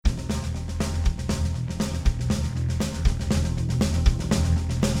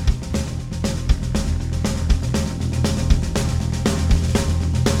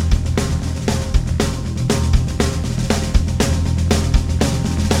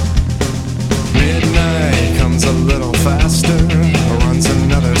little faster, runs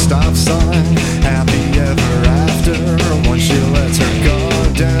another stop sign, happy ever after. Once she lets her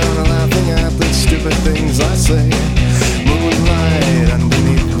guard down, laughing at the stupid things I say. Moonlight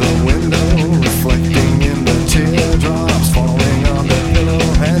underneath the window, reflecting in the teardrops falling on the pillow.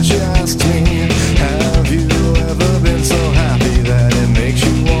 And she asks me, have you ever been so happy that it makes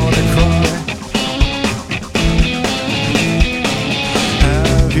you wanna cry?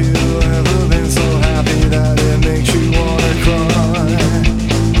 Have you ever been so happy that it makes you wanna cry?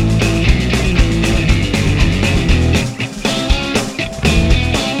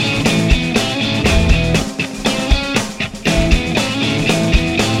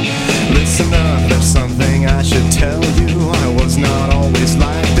 Listen up, there's something I should tell you. I was not always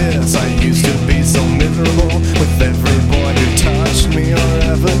like this. I used to be so miserable with every boy who touched me or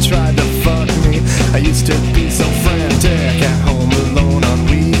ever tried to fuck me. I used to be so frantic, at home alone on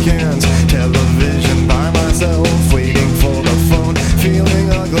weekends, television by myself, waiting for the phone, feeling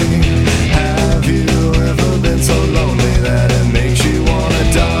ugly. Have you ever been so lonely that it makes you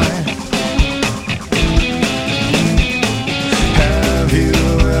wanna die? Have you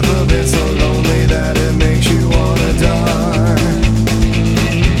ever been so lonely that it makes you wanna die?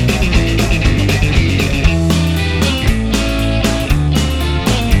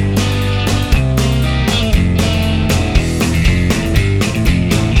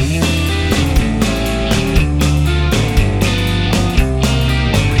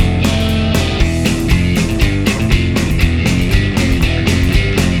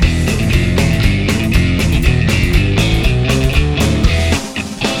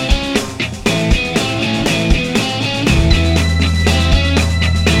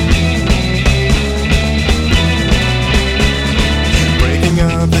 Breaking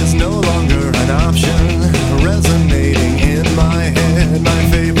up is no longer an option, resonating in my head. My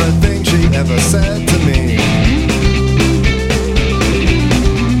favorite thing she ever said to me.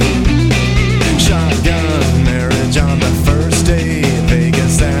 Shotgun marriage on the first day,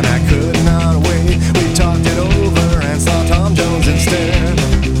 Vegas, and I could not wait. We talked it over and saw Tom Jones instead,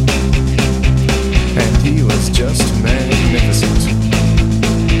 and he was just magnificent.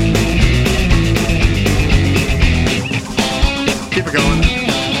 Keep it going.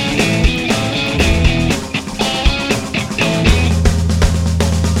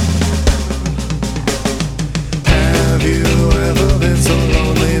 Have you ever been so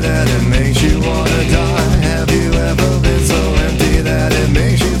lonely that it makes you wanna die? Have you ever been so empty that it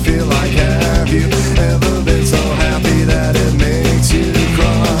makes you feel like? Have you ever been so happy that it makes you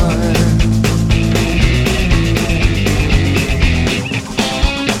cry?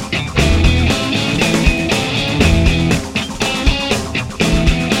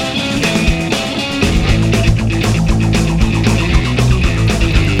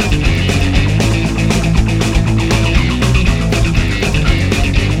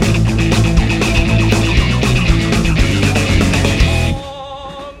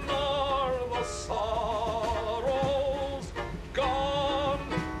 Gone are the sorrows, gone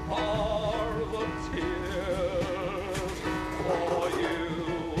are the tears. For you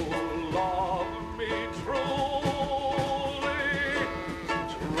love me truly,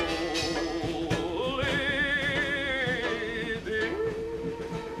 dear.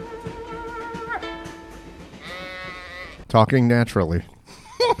 Talking naturally,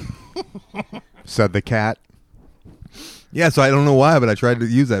 said the cat. Yeah, so I don't know why, but I tried to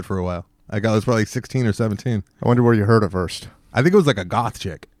use that for a while. I was probably 16 or 17. I wonder where you heard it first. I think it was like a goth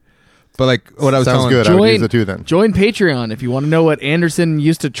chick. But like what I was Sounds telling good. I would use it too then. Join Patreon if you want to know what Anderson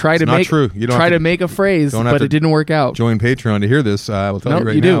used to try to not make. true. You don't try have to to- make a phrase, don't have but to it didn't work out. Join Patreon to hear this. I will tell No, you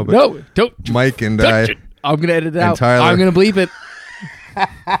right you now. do. But No, don't. Mike and I'm going to edit it out. Tyler. I'm going to bleep it.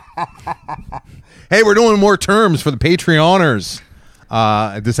 Hey, we're doing more terms for the Patreoners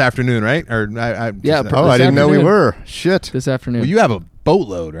this afternoon, right? Or Yeah, Oh, I didn't know we afternoon. were. Shit. This afternoon. Well, you have a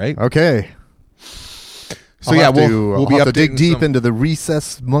boatload, right? Okay. So yeah, we'll be have to dig updating deep some- into the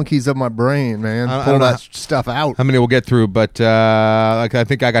recessed monkeys of my brain, man. I Pull don't know that stuff out. how many we'll get through, but like I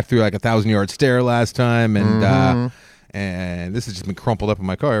think I got through like 1,000-yard stare last time, and and this has just been crumpled up in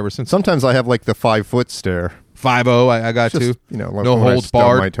my car ever since. Sometimes I have like the 5-foot stare. 5-0, I got Just, to. you know, No when I holds stub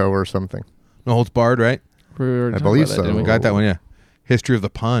barred. my toe or something. No holds barred, right? We were I talking believe about that, so. didn't We we? got that one, yeah. History of the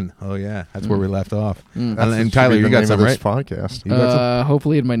pun. Oh yeah, that's where we left off. And Tyler, you got some, this right? podcast. You got some?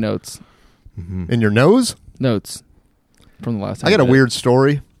 Hopefully in my notes. In your nose? Notes from the last time. I got a did it. weird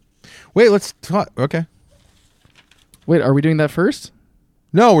story. Wait, let's talk. Okay. Wait, are we doing that first?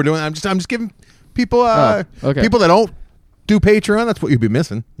 No, we're doing. I'm just giving people. okay. People that don't do Patreon. That's what you'll be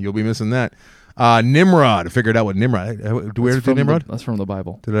missing. You'll be missing that. Nimrod. I figured out what Nimrod. Do we ever do Nimrod? That's from the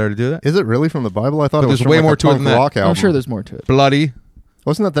Bible. Did I already do that? Is it really from the Bible? I thought But it was there's from way like more a to it punk than that. rock album. I'm sure there's more to it. Bloody.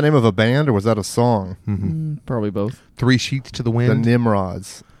 Wasn't that the name of a band or was that a song? Probably both. 3 sheets to the The wind.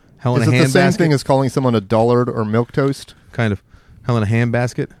 Nimrods. Hell in Is a it the same handbasket. thing as calling someone a dullard or milk toast? Kind of. Hell in a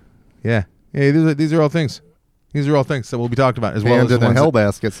handbasket. Yeah. Yeah. These are all things. These are all things that will be talked about as well as Band the in a ones hell that-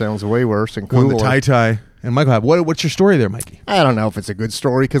 basket sounds way worse and one cooler. the tie. And Michael, what's your story there, Mikey? I don't know if it's a good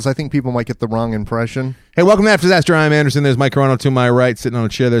story because I think people might get the wrong impression. Hey, welcome to After Disaster. I'm Anderson. There's Mike Carano to my right, sitting on a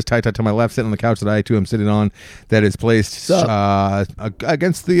chair. There's Ty to my left, sitting on the couch that I too am sitting on. That is placed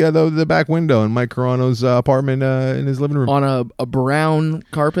against the back window in Mike Carano's apartment in his living room. On a brown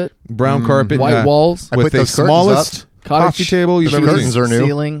carpet, Brown carpet, white walls, I with put the those curtains smallest Cottage- coffee table you've the ever curtains seen. are new.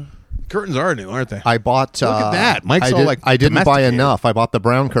 ceiling. Curtains are new, aren't they? I bought. Look at that. Mike's all, like, I didn't buy domesticated. enough. I bought the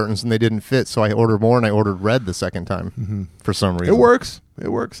brown curtains and they didn't fit, so I ordered more and I ordered red the second time for some reason. It works. It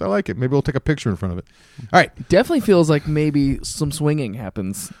works. I like it. Maybe we'll take a picture in front of it. All right. Definitely feels like maybe some swinging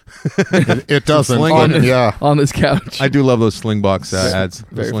happens It doesn't. slinging. but yeah, on this couch. I do love those Slingbox ads.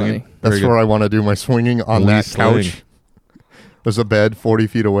 Very Swinging. funny. that's Very good. where I want to do my swinging on We that sling. couch. There's a bed 40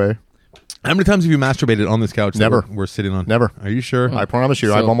 feet away. How many times have you masturbated on this couch? that Never. We're sitting on. Never. Are you sure? I promise you,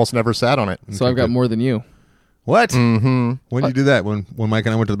 So- I've almost never sat on it. So I've got more than you. What? Mm-hmm. When did you do that? When Mike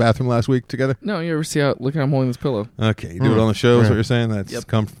and I went to the bathroom last week together? No, you ever see how? Look at I'm holding this pillow. Okay, you do it on the show. Is Yeah. what you're saying? That's Yep.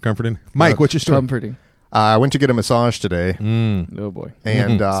 comforting. Mike, what's your story? Comforting. I went to get a massage today, Oh boy.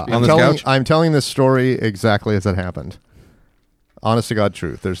 and On I'm this telling couch? I'm telling this story exactly as it happened. Honest to God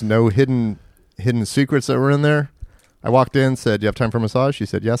truth. There's no hidden secrets that were in there. I walked in, said, "Do you have time for a massage?" She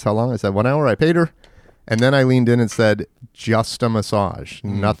said, "Yes." "How long?" I said, 1 hour. I paid her. And then I leaned in and said, "Just a massage,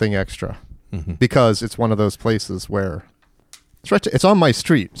 nothing extra." Because it's one of those places where it's on my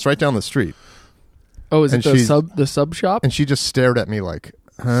street. It's right down the street. Oh, is And it she's- the sub shop? And she just stared at me like,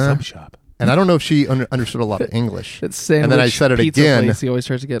 huh? Sub shop. And I don't know if she understood a lot of English. It's sandwich. And then I said it pizza again Place. He always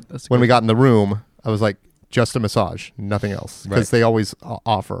tries to get us to when go. we got in the room. I was like, "Just a massage, nothing else," because Right. they always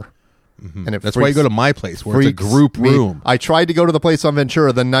offer. And it That's why you go to my place where it's a freaks group me. room. I tried to go to the place on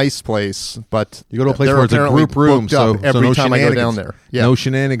Ventura, the nice place, but You go to a place they're where it's a apparently group room, booked up so every no time I go shenanigans. down there. Yeah. No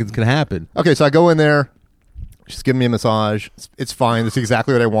shenanigans can happen. Okay, so I go in there. She's giving me a massage. It's fine. It's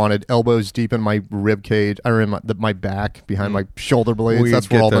exactly what I wanted. Elbows deep in my rib cage, or in my back, behind my shoulder blades. We That's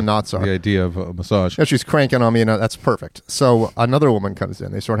where get all the knots are. The idea of a massage. Yeah, she's cranking on me, and that's perfect. So another woman comes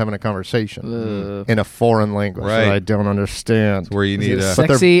in. They start having a conversation in a foreign language that Right. I don't understand. Where you Is need it a...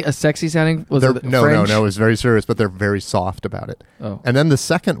 But they're- sexy sounding? Was They're- it no, French? no, it's very serious, but they're very soft about it. Oh. And then the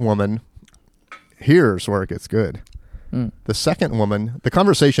second woman, here's where it gets good. The second woman, the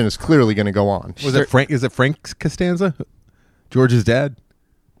conversation is clearly going to go on. Was it Frank? Is it Frank Costanza? George's dad?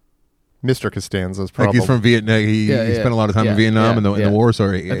 Mr. Costanza's Like probably. he's from Vietnam. He spent a lot of time in Vietnam in the war.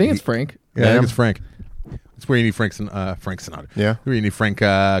 Sorry, I think it's Frank. Yeah, I Yeah. think it's Frank. It's where you need Frank Sinatra. Yeah. Where you need Frank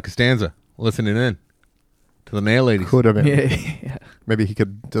Costanza listening in to the nail ladies. Could have been. Yeah. Maybe he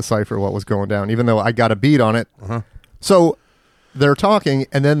could decipher what was going down, even though I got a beat on it. Uh-huh. So they're talking,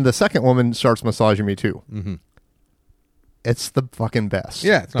 and then the second woman starts massaging me too. Mm-hmm. It's the fucking best.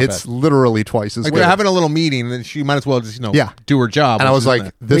 Yeah, it's not it's bad. literally twice as Like good. we're having a little meeting, and then she might as well just Yeah. do her job. and I which was is like,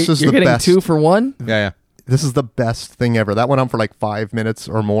 that. "This Wait, is you're the getting best. 2 for 1? yeah. This is the best thing ever." That went on for like 5 minutes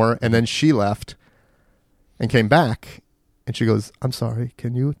or more, and then she left and came back, and she goes, "I'm sorry,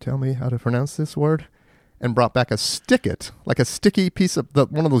 can you tell me how to pronounce this word?" And brought back a stick-it, like a sticky piece of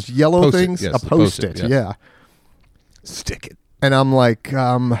one of those yellow Post-it, things, yes, a the post-it, post-it, yeah. Stick it. And I'm like,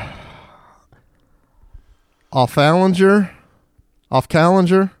 off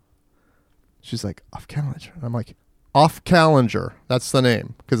calendar. She's like, off calendar. I'm like, off calendar. That's the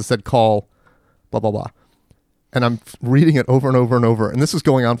name, because it said call, blah, blah, blah. And I'm reading it over and over and over. And this is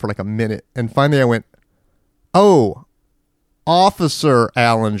going on for like a minute. And finally I went, "Oh, Officer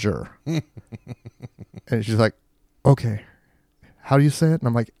Allinger." And she's like, "Okay, how do you say it?" And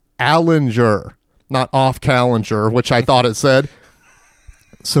I'm like, "Allinger, not off calendar," which I thought it said.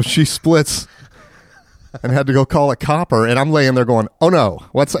 So she splits and had to go call a copper, and I'm laying there going, "Oh no,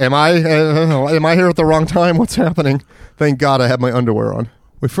 am I here at the wrong time? What's happening?" Thank God I have my underwear on.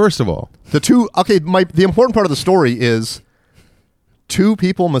 Well, first of all, The important part of the story is 2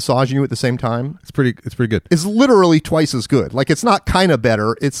 people massaging you at the same time it's pretty good. is literally twice as good. Like, it's not kind of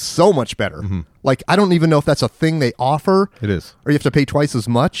better, it's so much better. Like, I don't even know if that's a thing they offer, It is. or you have to pay twice as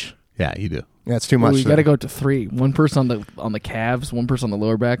much. Yeah, you do. Yeah, it's too Well, much. you got to go to 3. One person on the calves, one person on the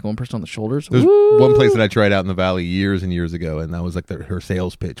lower back, and one person on the shoulders. There's Woo! one place that I tried out in the valley years and years ago, and that was like her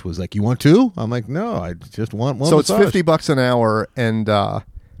sales pitch was like, "You want 2?" I'm like, "No, I just want one." So it's massage." $50 an hour, and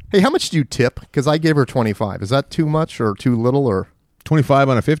hey, how much do you tip? Because I gave her 25. Is that too much or too little? Or 25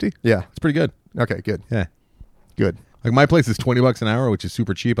 on a 50. yeah, It's pretty good. Okay, good. Yeah. Good. Like my place is $20 an hour, which is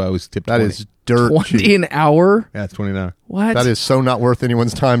super cheap. I always tip 20. That is dirt 20 cheap. an hour? Yeah, it's $20 an hour. What? That is so not worth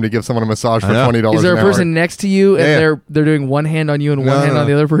anyone's time to give someone a massage for I know. $20 Is there an a hour. person next to you and Yeah. they're doing one hand on you and No, one hand no, on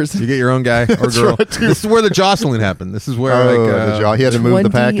the no. other person? You get your own guy or girl. right, too. This is where the jostling happened. This is where he had to move the 20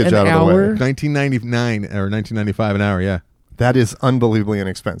 package an out of the hour? way. 1999 or 1995 an hour. Yeah, That is unbelievably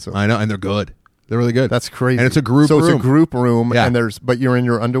inexpensive. I know, and they're good. They're really good. That's crazy. And it's a group So room. it's a group room, Yeah. and but you're in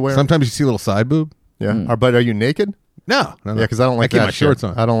your underwear. Sometimes you see a little side boob. Yeah. But are you naked? No, Yeah, because I don't like I keep that my shorts shit.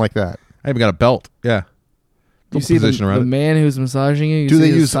 on. I don't like that. I even got a belt. Yeah. You see the position around it. man who's massaging you? Do see they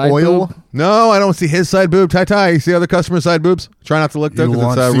his use side oil? boob? No, I don't see his side boob. Tie. You see other customers' side boobs? Try not to look though,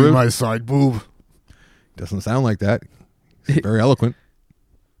 because it's rude. side boob? Doesn't sound like that. It's very eloquent.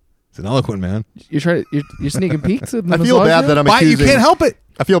 It's an eloquent man. You're sneaking peeks at the I feel massage bad room? that I'm Why? You accusing. can't help it.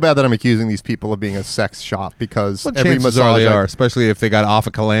 I feel bad that I'm accusing these people of being a sex shop because Well, every chances are massage, they are, especially if they got off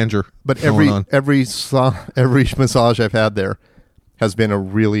a calanger. but going on. every massage I've had there has been a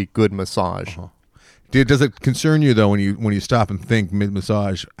really good massage. Does it concern you though when you stop and think mid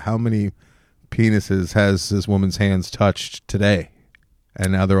massage? How many penises has this woman's hands touched today?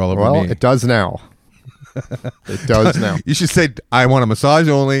 And now they're all over Well, me. it does now. It does now. You should say, "I want a massage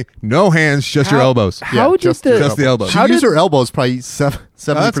only, no hands, just your How- elbows." How did just the Just the elbows. She How used did- her elbows probably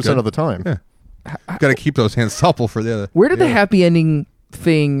 70% good. of the time. Yeah. Got to keep those hands supple for the other. Where did the happy ending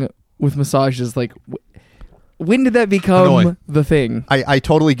thing with massages like? When did that become Annoying. the thing? I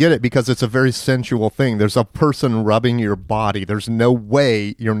totally get it because it's a very sensual thing. There's a person rubbing your body. There's no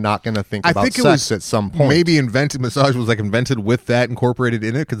way you're not going to think I about think it sex was at some point. Maybe massage was like invented with that incorporated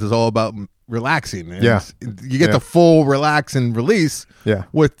in it because it's all about relaxing. And Yeah. you get Yeah. the full relax and release. Yeah.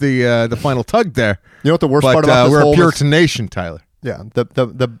 with the final tug there. You know what the worst But part about this we're whole a Puritan nation, Tyler. Yeah.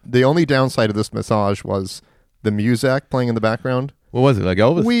 The only downside of this massage was the music playing in the background. What was it, like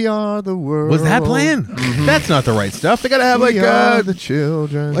Elvis? We are the world. Was that playing? That's not the right stuff. They gotta have We are the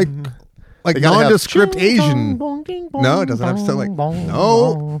children. like They gotta have nondescript ching, Asian. bong, ding, bong, No, it doesn't have to sound like bong,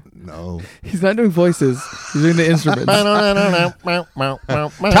 no. He's not doing voices. He's doing the instruments.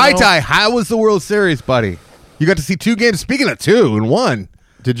 Ty, how was the World Series, buddy? You got to see 2 games. Speaking of 2 and 1,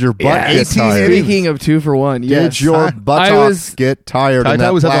 Did your butt Yeah, get 18 tired? innings. Speaking of 2-for-1, yes. Did your I buttocks was get tired in Ty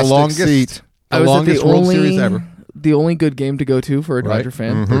that was at the plastic longest, seat? I was at longest the World only Series ever. the only good game to go to for a Right. Dodger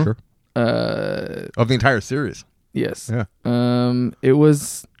fan. Mm-hmm. For sure. Of the entire series. Yes. Yeah. It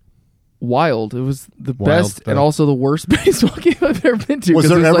was wild. It was the Wild best stuff. and also the worst baseball game I've ever been to. Was 'cause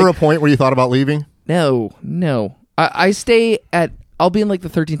there it ever like, a point where you thought about leaving? No. I stay at. I'll be in like the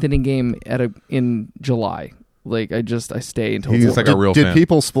 13th inning game in July. Like I stay until He's it's like over. a real Did fan.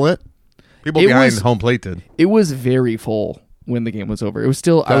 people split? People It behind was- home plate did. It was very full when the game was over. It was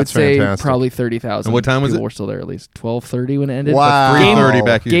still I would That's say fantastic. probably 30,000. And what time was people it? were still there at least 12:30 when it ended. Wow. Game, 3:30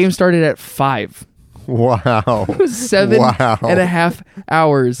 back here. game started at 5. Wow. It was 7.5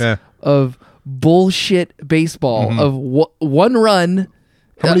 hours Yeah. of bullshit baseball of one run.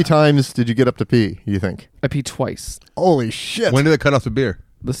 How many times did you get up to pee, you think? I peed twice. Holy shit. When did they cut off the beer?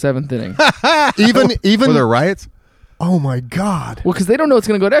 The 7th inning. even Were there riots? Oh my god. Well, because they don't know it's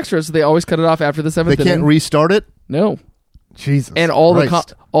going to go to extra, so they always cut it off after the 7th They inning. can't restart it? No. Jesus. And all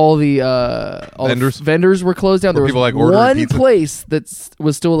Christ. the Vendors? vendors were closed down. Were There was people, like, ordering one pizza? place that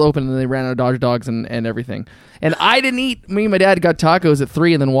was still open, and they ran out of Dodger dogs and everything. And I didn't eat. Me and my dad got tacos at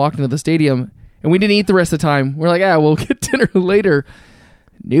 3 and then walked into the stadium, and we didn't eat the rest of the time. We're like, we'll get dinner later.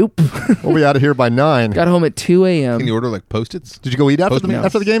 Nope. We'll be out of here by 9. Got home at 2 a.m. Can you order like Post-its? Did you go eat after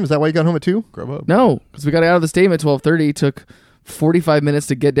Postmates. the game? Is that why you got home at 2? Grubhub? No, because we got out of the stadium at 12:30. Took 45 minutes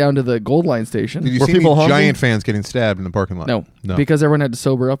to get down to the Gold Line station. Did you Were see people any hungry? Giant fans getting stabbed in the parking lot? No, No. because everyone had to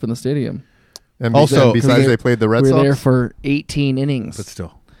sober up in the stadium. And Also- and besides We were- they played the Red we were Sox? there for 18 innings. But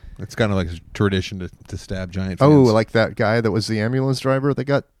still, it's kind of like a tradition to stab Giant Oh, fans. like that guy that was the ambulance driver that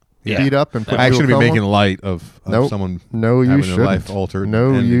got Yeah. beat up and put I into a shouldn't be coma? making light of Nope. someone No, you having shouldn't. their life altered. No,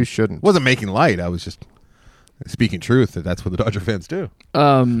 and you it shouldn't. wasn't making light. I was just speaking truth. That's what the Dodger fans do.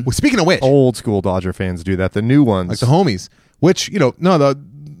 Um, Well, speaking of which, Old school Dodger fans do that. The new ones. like the homies, which you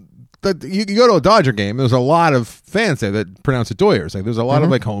you go to a Dodger game. There's a lot of fans there that pronounce it Doyers. Like there's a lot of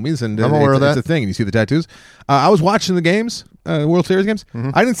like homies, and I'm aware of it's that. a thing. And you see the tattoos. I was watching the games, World Series games.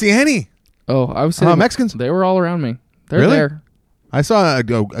 I didn't see any. I was sitting. Mexicans? They were all around me. They're Really? there. I saw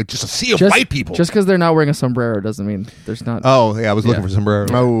just a sea of white people. Just because they're not wearing a sombrero doesn't mean there's not. Oh yeah, I was looking Yeah. for sombrero.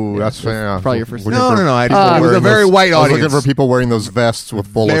 Oh, that's probably your first- Looking No, for no, no. I people just, it was a wearing very those- white I was audience. looking for people wearing those vests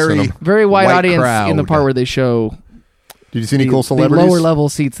with bullets in Very them. Very white, white audience in the crowd. part where they show Did you see any the, cool the celebrities? lower level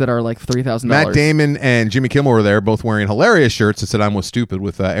seats that are like $3,000. Matt Damon and Jimmy Kimmel were there, both wearing hilarious shirts that said "I'm was stupid"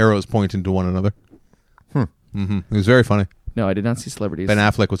 with arrows pointing to one another. It was very funny. No, I did not see celebrities. Ben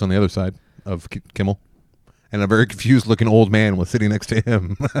Affleck was on the other side. of Kimmel, and a very confused looking old man was sitting next to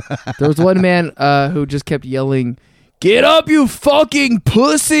him. There was one man who just kept yelling, "Get up, you fucking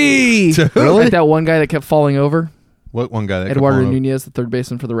pussy!" Really? Like that one guy that kept falling over. What one guy? That kept Eduardo falling over? Nunez, the third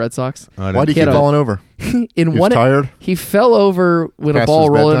baseman for the Red Sox. Why do you He keep had a- falling over? In He one, was tired? he fell over when a Past ball his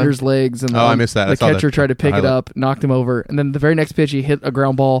rolled bedtime? under his legs, and Oh, I missed that. I the saw that. catcher tried to pick it Highlight. up, knocked him over, and then the very next pitch he hit a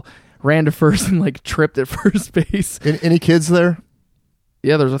ground ball, ran to first, and like tripped at first base. Any kids there?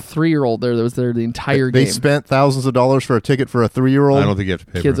 Yeah, there's a 3-year-old there that was there the entire They game. spent thousands of dollars for a ticket for a 3-year-old. I don't think you have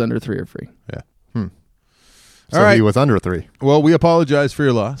to pay. Kids for it. under 3 are free. Yeah. So All right. he was under 3. Well, we apologize for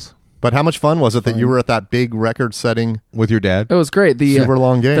your loss But how much fun was it that you were at that big record-setting with your dad. It was great. The super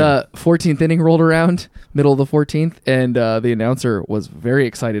long game? The 14th inning rolled around, middle of the 14th, and the announcer was very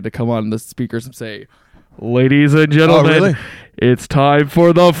excited to come on the speakers and say, "Ladies and gentlemen, really? it's time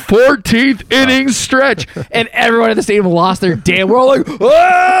for the 14th inning stretch." And everyone at the stadium lost their damn. We're all like,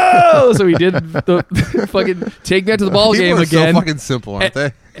 "Whoa!" So we did the fucking take me out to the ball People game are again. so fucking simple, aren't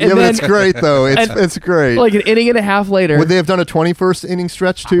they? And yeah, but then, it's great, though. and- It's great. like an inning and a half later. Would they have done a 21st inning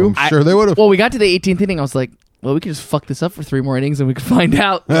stretch, too? I'm sure they would have. Well, we got to the 18th inning. I was like, well, we could just fuck this up for 3 more innings and we could find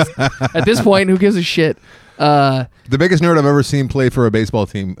out. At this point, who gives a shit? The biggest nerd I've ever seen play for a baseball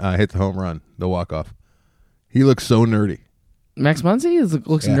team hit the home run, the walk-off. He looks so nerdy. Max Muncy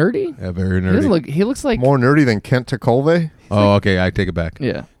looks Yeah. nerdy. Yeah, very He doesn't nerdy. look. He looks like More nerdy than Kent Tekulve? Oh, okay, I take it back.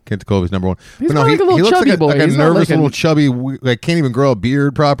 yeah. Kent Tekulve's number 1. He's But more like a little he looks chubby like boy. like a He's not nervous like a- little chubby, like can't even grow a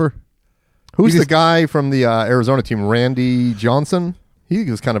beard proper. Who's He the just- guy from the Arizona team? Randy Johnson? He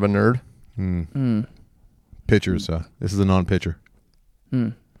was kind of a nerd. Pitchers. This is a non-pitcher.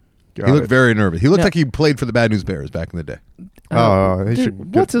 Got He looked it. very nervous. He looked Yeah. like he played for the Bad News Bears back in the day. Oh, he Dude, should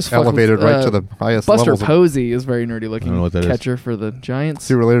what's get his fucking- elevated right to the highest Buster levels. Posey is very nerdy I looking. don't know what that is. Catcher for the Giants. Is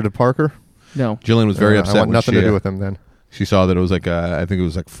he related to Parker? No. Jillian was very upset I want when nothing she, to do with him then. she saw that it was like I think it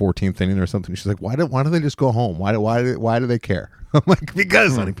was like 14th inning or something. She's like, why don't they just go home? Why do they care? I'm like,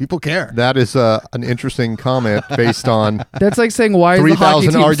 because honey, people care. That is an interesting comment based on That's like saying, why is the hockey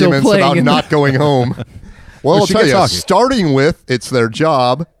 3,000 team still arguments playing? about in not going home. Well, Well, I'll she tell gets you, hockey. starting with, it's their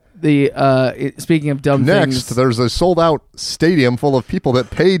job. Speaking of dumb Next, things, there's a sold-out stadium full of people that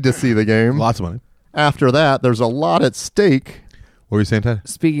paid to see the game. Lots of money. After that, there's a lot at stake. What were you saying, Ted?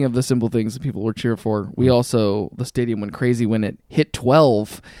 speaking of the simple things that people were cheering for, we also, the stadium went crazy when it hit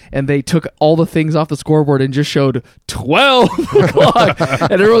 12 and they took all the things off the scoreboard and just showed 12 o'clock.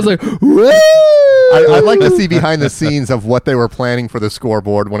 And everyone's like, woo! I'd like to see behind the scenes of what they were planning for the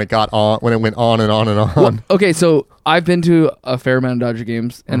scoreboard when it got on, when it went on and on and on. Well, okay, so I've been to a fair amount of Dodger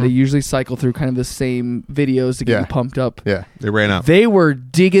games, and they Mm-hmm. usually cycle through kind of the same videos to get Yeah. you pumped up. Yeah. They ran out. They were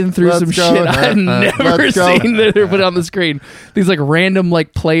digging through Let's some go. shit I've never Let's go. seen that they put on the screen. These like random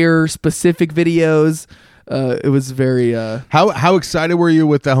like player specific videos. It was very. How excited were you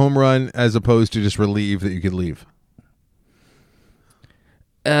with the home run as opposed to just relieved that you could leave?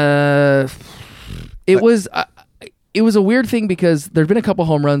 It was. It was a weird thing because there'd been a couple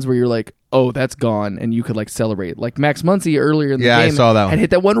home runs where you're like, "Oh, that's gone," and you could like celebrate. Like Max Muncy earlier in the Yeah, I game, saw that one. had hit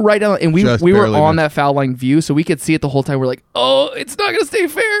that one right down, and we Just were barely on missed. that foul line view, so we could see it the whole time. We're like, "Oh, it's not gonna stay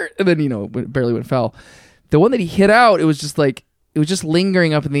fair," and then it barely went foul. The one that he hit out, it was just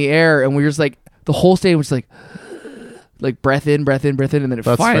lingering up in the air, and we were just like, the whole stadium was just like breath in, breath in, breath in, and then it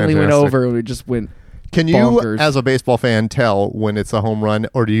That's finally went fantastic. over, and we just went. Can you, bonkers. as a baseball fan, tell when it's a home run,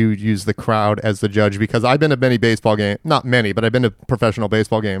 or do you use the crowd as the judge? Because I've been to many baseball games, not many, but I've been to professional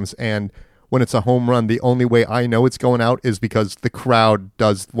baseball games, and when it's a home run, the only way I know it's going out is because the crowd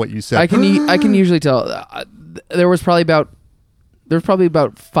does what you said. I can usually tell. There was probably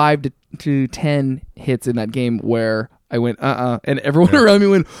about 5 to 10 hits in that game where I went and everyone around me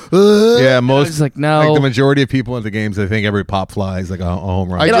went Yeah, I most was like, no. like the majority of people at the games, I think every pop fly is like a home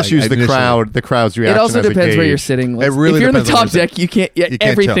run. I just use the initially- crowd, the crowd's It reaction. also as a depends where gauge. you're sitting. It really if you're in the depends on top where you're deck, you can't. Yeah, You can't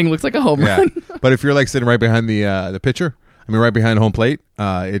everything tell. looks like a home Yeah, run. but if you're like sitting right behind the pitcher, I mean right behind home plate,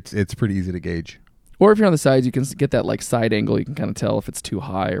 it's pretty easy to gauge. Or if you're on the sides, you can get that like side angle. You can kind of tell if it's too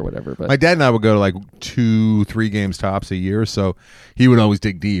high or whatever. But My dad and I would go to like 2-3 games tops a year, so he would always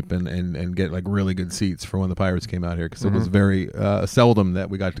dig deep and get like really good seats for when the Pirates came out here because it was very seldom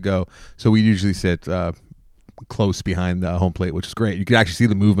that we got to go. So we usually sit close behind the home plate, which is great. You could actually see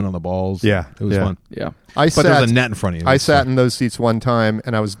the movement on the balls. Yeah, it was yeah. fun. yeah, But there's a net in front of you. I sat in those seats one time,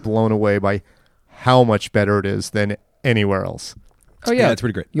 and I was blown away by how much better it is than anywhere else. oh yeah, it's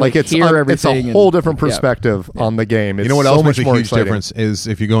pretty great. You, Like it's hear it's a everything whole and- different yeah. perspective on the game. It's You know what so else much makes a more huge exciting. difference is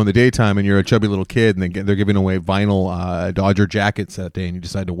if you go in the daytime and you're a chubby little kid and they're giving away vinyl Dodger jackets that day and you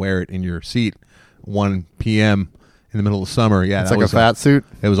decide to wear it in your seat 1 p.m. in the middle of summer. Yeah, It's that like a was fat suit.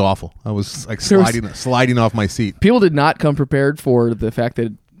 It was awful. I was like There was- sliding off my seat. People did not come prepared for the fact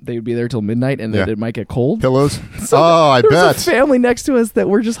that they would be there till midnight, and Yeah. that it might get cold. Pillows. So oh, I there was bet. a family next to us that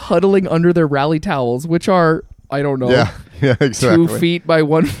were just huddling under their rally towels, which are, I don't know, Yeah. Yeah. Exactly. 2 feet by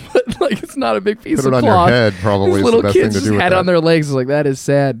 1 foot. Like, it's not a big piece Put of it on cloth. your head. Probably These is little the best kids thing to just do with had it that. on their legs. I was like, that is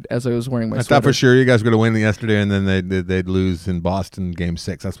sad. As I was wearing my I sweater. thought for sure you guys were going to win yesterday, and then they'd lose in Boston Game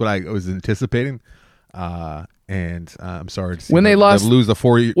 6. That's what I was anticipating. And I'm sorry to see When they them lost- lose the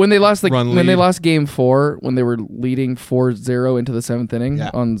 4 when they lost run when they lead. lost game 4, when they were leading 4-0 into the 7th inning Yeah.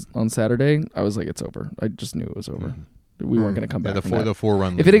 on Saturday, I was like, it's over. I just knew it was over. We weren't going to come Yeah, back. the from that.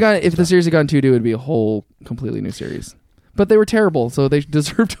 4-run. If it had gone, if the series had gone 2-2, it would be a whole completely new series. But they were terrible, so they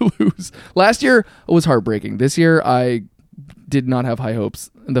deserved to lose. Last year was heartbreaking. This year, I did not have high hopes.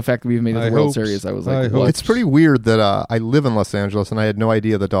 And the fact that we've made it to the World Series, I was like, what? It's pretty weird that I live in Los Angeles and I had no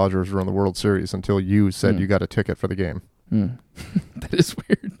idea the Dodgers were in the World Series until you said you got a ticket for the game. That is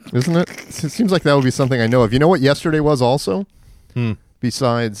weird. Isn't it? It seems like that would be something I know of. You know what yesterday was also? Hmm.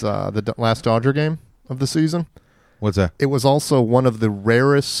 Besides the last Dodger game of the season? What's that? It was also one of the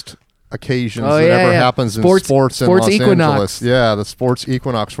rarest occasions Oh, that yeah, ever yeah. happens in Sports sports in Los equinox. Angeles. Yeah, the sports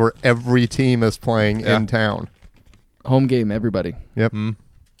equinox where every team is playing Yeah. in town. Home game, everybody. Yep.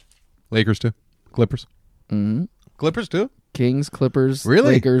 Lakers too? Clippers? hmm Clippers too? Kings, Clippers,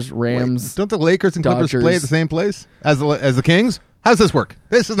 Really? Lakers, Rams. Wait, don't the Lakers and Clippers Dodgers. play at the same place as the Kings? How does this work?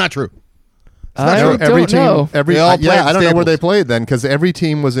 This is not true. I No, don't know. Every They all played I don't know where Staples. they played then because every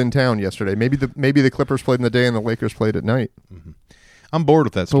team was in town yesterday. Maybe the Clippers played in the day and the Lakers played at night. I'm bored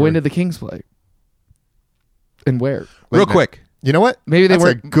with that But story. when did the Kings play? And where? Real Late night. quick. You know what? Maybe they That's a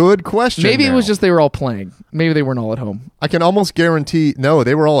weren't- good question. Maybe it now. was just they were all playing. Maybe they weren't all at home. I can almost guarantee. No,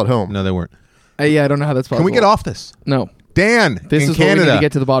 they were all at home. No, they weren't. Yeah, I don't know how that's possible. Can we get off this? No. Dan, This in is Canada, what we need to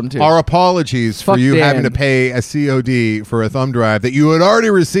get to the bottom to. our apologies for Fuck you Dan. having to pay a COD for a thumb drive that you had already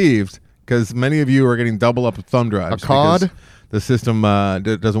received because many of you are getting double up with thumb drives. A COD? because The system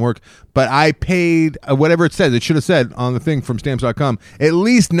doesn't work. But I paid whatever it says. It should have said on the thing from stamps.com at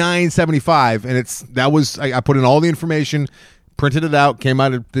least $9.75, and I put in all the information, printed it out, came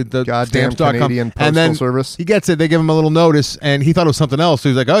out of the Goddamn stamps.com, Canadian and then Postal Service. he gets it. They give him a little notice, and he thought it was something else. So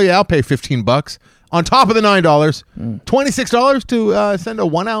he's like, "Oh yeah, I'll pay $15 on top of the $9, $26 to send a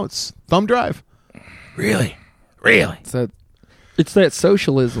 1-ounce thumb drive." Really? It's that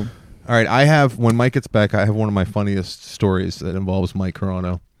socialism. All right, I have, when Mike gets back, I have one of my funniest stories that involves Mike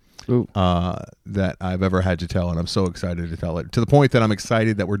Carano Ooh. that I've ever had to tell, and I'm so excited to tell it. To the point that I'm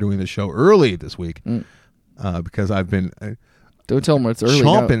excited that we're doing the show early this week because I've been Don't tell them it's early.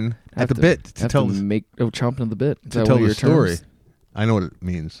 chomping No. at the bit to tell this, chomping at the bit. Is to that tell one of the your story. terms? I know what it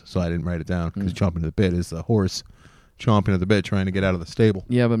means, so I didn't write it down because chomping at the bit is the horse chomping at the bit trying to get out of the stable.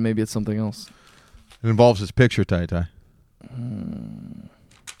 Yeah, but maybe it's something else. It involves this picture, Tai.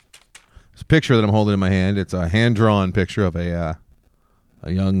 This picture that I'm holding in my hand, it's a hand-drawn picture of a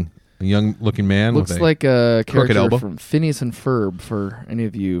young-looking man. Looks with a like a crooked character elbow. from Phineas and Ferb. For any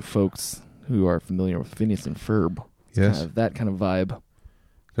of you folks who are familiar with Phineas and Ferb, it's Yes. kind of that kind of vibe.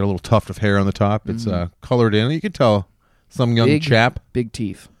 Got a little tuft of hair on the top. It's colored in. You can tell some young Big chap big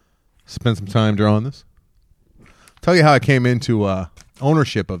teeth. spent some time drawing this. Tell you how I came into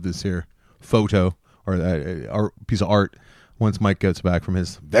ownership of this here photo or piece of art once Mike gets back from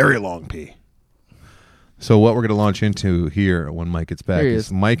his very long pee. So what we're going to launch into here when Mike gets back There he is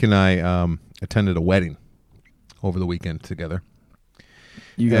is. Mike and I attended a wedding over the weekend together.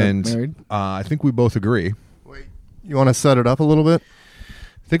 You got And married? I think we both agree. You want to set it up a little bit?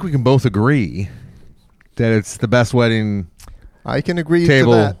 I think we can both agree that it's the best wedding I can agree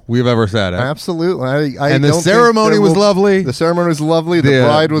table to that. we've ever sat at. Absolutely. I And the don't think ceremony there was lovely. The ceremony was lovely. The The,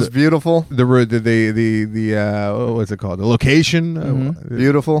 bride was beautiful. The what's it called? The location,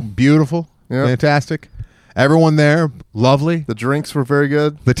 Beautiful. beautiful, Yeah. fantastic. Everyone there, lovely. The drinks were very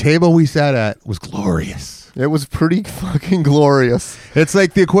good. The table we sat at was glorious. It was pretty fucking glorious. It's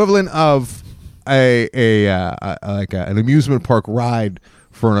like the equivalent of an amusement park ride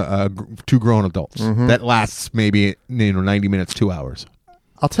for two grown adults that lasts maybe 90 minutes, 2 hours.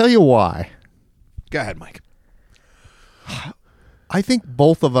 I'll tell you why. Go ahead, Mike. I think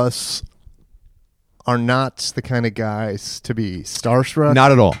both of us are not the kind of guys to be starstruck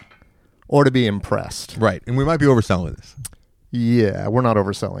Not at all. or to be impressed. Right, and we might be overselling this. Yeah, we're not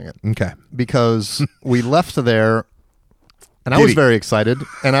overselling it Okay. because we left there and I Did was he? very excited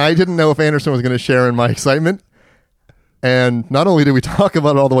and I didn't know if Anderson was going to share in my excitement. And not only did we talk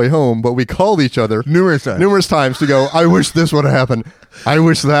about it all the way home, but we called each other Numerous times to go, I wish this would have happened. I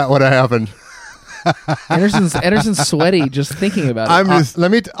wish that would have happened. Anderson's sweaty just thinking about it. I'm just Let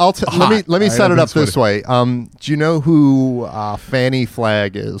me set it am up this way. Do you know who Fanny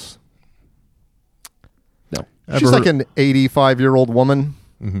Flagg is? no. She's like an 85-year-old woman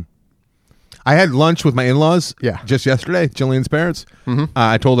I had lunch with my in-laws Yeah. just yesterday, Jillian's parents.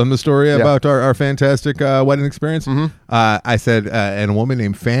 I told them the story about our fantastic wedding experience. I said, and a woman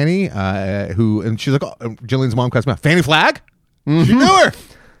named Fanny, and she's like, oh, Jillian's mom cuts me off. Fanny Flagg? You knew her.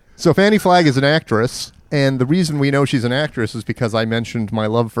 So Fanny Flagg is an actress, and the reason we know she's an actress is because I mentioned my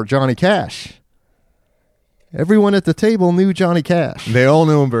love for Johnny Cash. Everyone at the table knew Johnny Cash. They all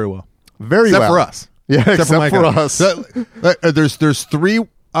knew him very well. Very Except well. for us. Yeah, except Mike for and I. us. So, there's 3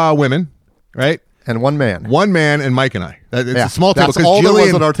 women, right? And one man. One man and Mike and I. It's Yeah, a small table. that's 'cause all there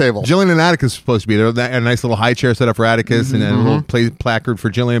was at our table. Jillian and Atticus were supposed to be there. A nice little high chair set up for Atticus and a little placard for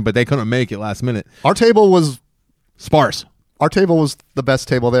Jillian, but they couldn't make it last minute. Our table was Sparse. the best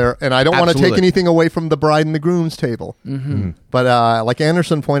table there, and I don't want to take Absolutely. anything away from the bride and the groom's table. But like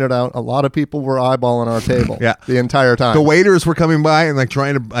Anderson pointed out, a lot of people were eyeballing our table Yeah. the entire time. The waiters were coming by and like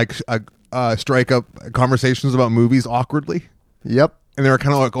trying to strike up conversations about movies awkwardly. Yep. And they were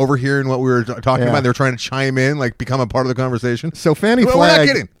kind of like overhearing what we were talking Yeah. about. They were trying to chime in, like become a part of the conversation. So Fanny Well, we're not Flagg,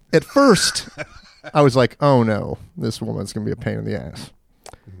 kidding. at first, I was like, oh no, this woman's going to be a pain in the ass.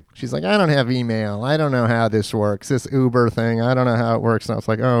 She's like, I don't have email. I don't know how this works. This Uber thing, I don't know how it works. And I was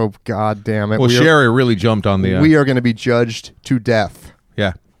like, oh, God damn it. Well, we Sherry really jumped on the... we are going to be judged to death.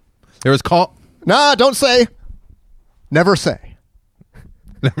 Yeah. There was call... Nah, don't say. Never say.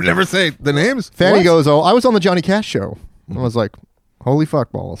 Never say the names. Fanny What? goes, oh, I was on the Johnny Cash show. I was like, holy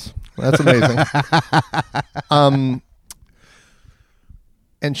fuck balls. That's amazing.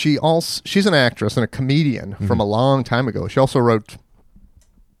 And she's an actress and a comedian from a long time ago. She also wrote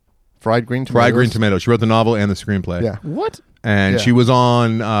Fried Green Tomatoes. Fried Green Tomato. She wrote the novel and the screenplay. Yeah. What? And Yeah. she was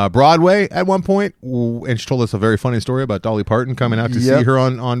on Broadway at one point, and she told us a very funny story about Dolly Parton coming out to Yep. see her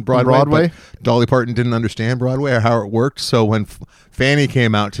on Broadway. Broadway. But Dolly Parton didn't understand Broadway or how it worked, so when Fanny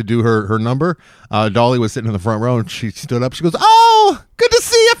came out to do her number, Dolly was sitting in the front row, and she stood up. She goes, "Oh, good to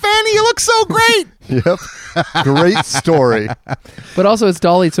see you, Fanny. You look so great." Yep. Great story. But also, it's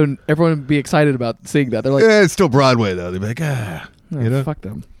Dolly, so everyone would be excited about seeing that. They're like, Yeah, it's still Broadway, though. They'd be like, ah. "Oh, You know? fuck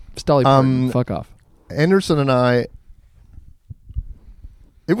them. It's Dolly Parton. Fuck off." Anderson and I,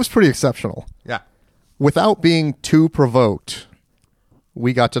 it was pretty exceptional. Yeah. Without being too provoked,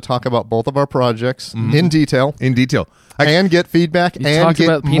 we got to talk about both of our projects in detail In detail. and get feedback You and talked get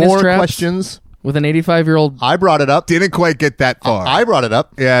about penis more traps? questions. With an 85-year-old, I brought it up. Didn't quite get that far. I brought it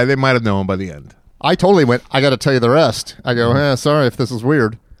up. Yeah, they might have known by the end. I totally went, I got to tell you the rest. I go, sorry if this is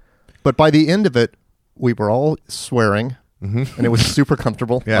weird. But by the end of it, we were all swearing, and it was super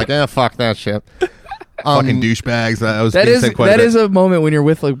comfortable. Yeah. Like, fuck that shit. Fucking douchebags. That was that being is said quite a that bit. is a moment when you're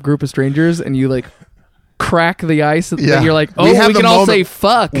with a group of strangers and you like crack the ice, and Yeah. then you're like, We "Oh, have we the can all moment- say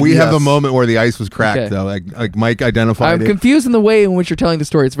fuck." We have the Yes. moment where the ice was cracked, Okay. though. Like Mike identified I'm it. confused in the way in which you're telling the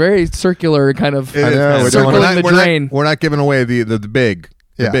story. It's very circular and kind of It is. know, we don't circling wanna- the drain. We're not giving away the big.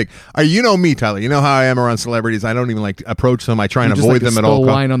 The Yeah. big. You know me, Tyler. You know how I am around celebrities. I don't even like to approach them. I try and You just avoid like to them at spill all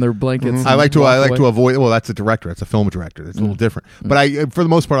costs. wine on their blankets. I like to and walk away. avoid. Well, that's a director. That's a film director. It's a little different. But I, for the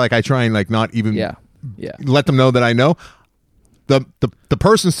most part, like I try and like not even Yeah. let them know that I know. The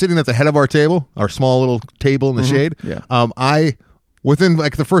person sitting at the head of our table, our small little table in the shade. Yeah. I within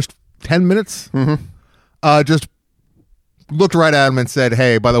like the first 10 minutes, just looked right at him and said,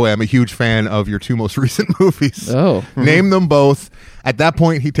 "Hey, by the way, I'm a huge fan of your 2 most recent movies. Oh. Name them both." At that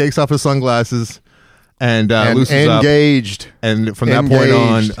point, he takes off his sunglasses and And loosens up. engaged. And from that point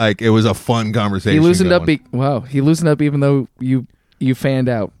on, Engaged. like it was a fun conversation. He loosened up. going. Wow. He loosened up even though you fanned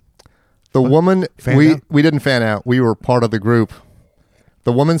out. The woman, Fan out? we didn't fan out. We were part of the group.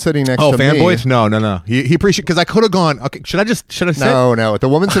 The woman sitting next Oh, to fanboys? me. No. He appreciated because I could have gone. Okay, should I say? No. The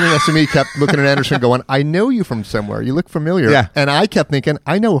woman sitting next to me kept looking at Anderson going, I know you from somewhere. You look familiar. Yeah. And I kept thinking,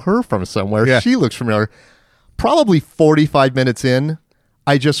 I know her from somewhere. Yeah. She looks familiar. Probably 45 minutes in,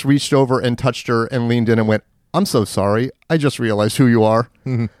 I just reached over and touched her and leaned in and went, I'm so sorry. I just realized who you are.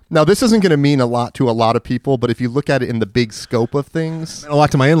 Now, this isn't going to mean a lot to a lot of people, but if you look at it in the big scope of things, A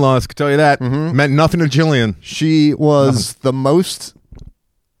lot to my in-laws. Could tell you that. Meant nothing to Jillian. she was the most...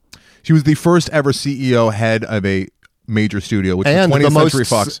 She was the first ever CEO head of a major studio, which and was 20th the most Century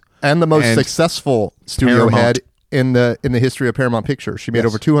Fox. and the most And successful studio Paramount. head in the history of Paramount Pictures. She made Yes.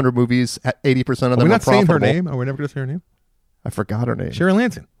 over 200 movies. 80% of Are them we were not saying her profitable. name? Are we never going to say her name? I forgot her name. Sherry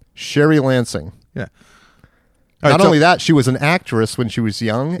Lansing. Sherry Lansing. Yeah. Not only that, she was an actress when she was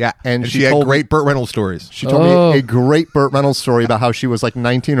young. Yeah, and she had told great Burt Reynolds stories. She told Oh. me a great Burt Reynolds story about how she was like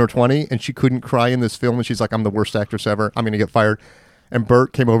 19 or 20 and she couldn't cry in this film. And she's like, I'm the worst actress ever. I'm going to get fired. And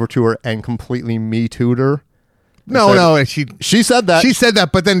Burt came over to her and completely Me Too'd her. No, She said that. she said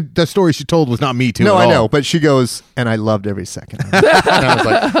that, but then the story she told was not me too. no, at I all. know. But she goes, and I loved every second. And I was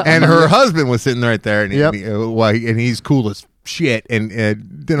like, And her husband was sitting right there, and, Yep. and he's cool as shit and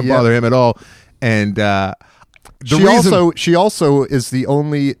didn't bother him at all. And she also is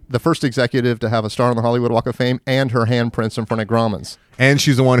the first executive to have a star on the Hollywood Walk of Fame and her handprints in front of Grauman's. And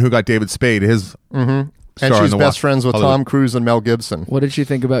she's the one who got David Spade his and she's best friends with Tom Cruise and Mel Gibson. What did she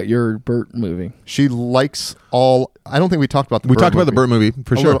think about your Burt movie? She likes all. I don't think we talked about the. We Burt talked about the Burt movie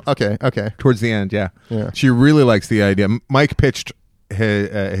for sure. Okay. Towards the end, yeah. She really likes the idea. Mike pitched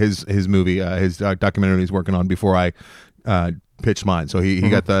his movie, his documentary he's working on before I pitched mine. So he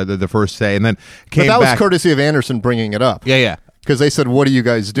got the first say, and then came back. But that was courtesy of Anderson bringing it up. Yeah. Because they said, "What do you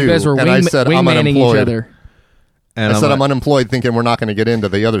guys do?" You guys were and I said, "I'm wingmanning unemployed." each other. And I said, "I'm unemployed," thinking we're not going to get into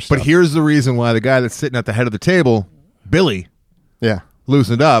the other stuff. But here's the reason why the guy that's sitting at the head of the table, Billy,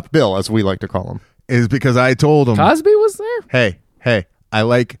 loosened up. Bill, as we like to call him, is because I told him Cosby was there. Hey, I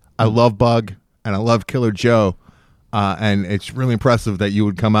love Bug and I love Killer Joe, and it's really impressive that you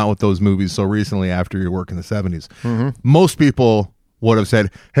would come out with those movies so recently after your work in the 70s. Most people would have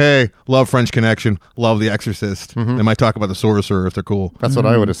said, "Hey, love French Connection, love The Exorcist." They might talk about The Sorcerer if they're cool. That's what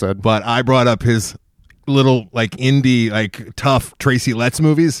I would have said. But I brought up his little like indie, like tough Tracy Letts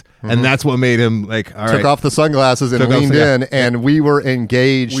movies, and that's what made him like took off the sunglasses and leaned in, and we were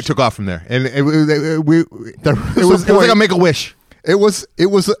engaged. We took off from there, and it was like a Make-A-Wish. It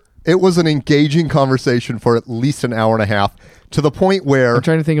was an engaging conversation for at least an hour and a half, to the point where I'm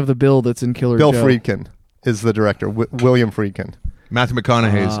trying to think of the Bill that's in Killer Bill Joe. Friedkin is the director. William Friedkin. Matthew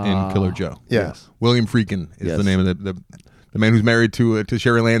McConaughey's in Killer Joe. Yes. William Friedkin is the name of the man who's married to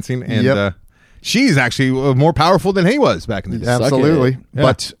Sherry Lansing, and she's actually more powerful than he was back in the day. Absolutely. Yeah.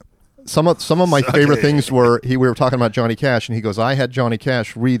 But some of my favorite things were we were talking about Johnny Cash, and he goes, "I had Johnny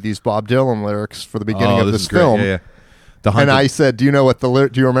Cash read these Bob Dylan lyrics for the beginning of this film." Yeah. And I said, "Do you know what do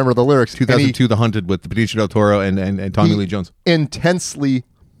you remember the lyrics?" 2002, The Hunted with Benicio del Toro and Tommy Lee Jones. Intensely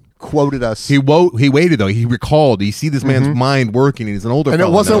quoted us. He waited though. He recalled. You see this man's mind working. And he's an older. And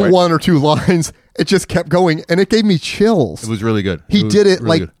it wasn't one or two lines. It just kept going, and it gave me chills. It was really good. He did it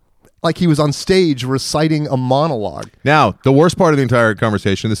really good. Like he was on stage reciting a monologue. Now, the worst part of the entire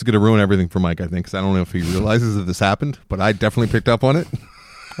conversation, this is going to ruin everything for Mike, I think, because I don't know if he realizes that this happened, but I definitely picked up on it.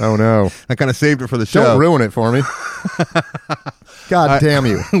 Oh, no. I kind of saved it for the show. Don't ruin it for me. God damn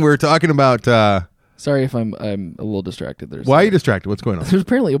you. We're talking about... Sorry if I'm a little distracted. Why are you distracted? What's going on? There's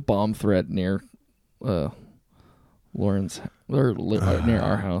apparently a bomb threat near Lauren's, or near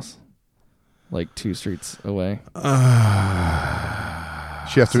our house, like 2 streets away.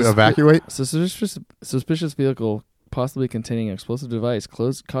 She has to evacuate? Suspicious vehicle, possibly containing an explosive device,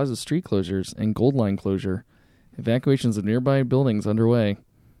 causes street closures and Gold Line closure. Evacuations of nearby buildings underway.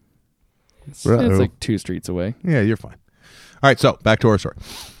 It's like 2 streets away. Yeah, you're fine. All right, so back to our story.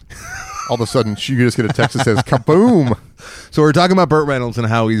 All of a sudden, you just get a text that says, kaboom. So we're talking about Burt Reynolds and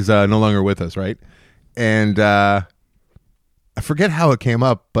how he's no longer with us, right? And I forget how it came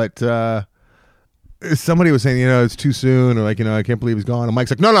up, but somebody was saying, it's too soon, or like, I can't believe he's gone. And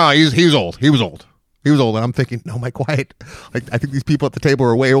Mike's like, no, he was old. He was old. And I'm thinking, no, Mike, quiet. Like, I think these people at the table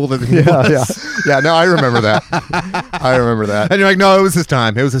are way older than he was. Yeah, no, I remember that. And you're like, no, it was his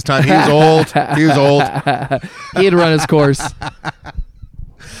time. He was old. He had run his course.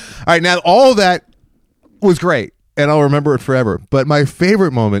 All right, now all that was great, and I'll remember it forever. But my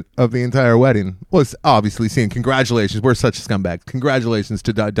favorite moment of the entire wedding was obviously seeing congratulations. We're such scumbags. Congratulations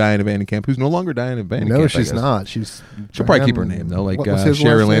to Diana Van Camp, who's no longer Diana Van Camp. No, she's not. She'll probably keep her name, though, like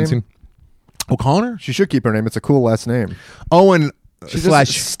Sherry Lansing. O'Connor? She should keep her name. It's a cool last name. Owen She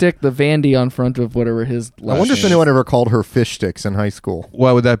just stick the Vandy on front of whatever his last I wonder if anyone ever called her fish sticks in high school.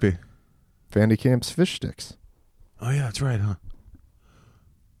 Why would that be? Vandy Camp's fish sticks. Oh, yeah, that's right, huh?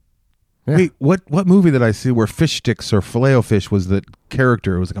 Yeah. Wait, what movie did I see where fish sticks or Filet-O-Fish was the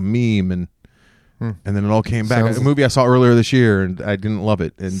character? It was like a meme, and then it all came back. A movie I saw earlier this year, and I didn't love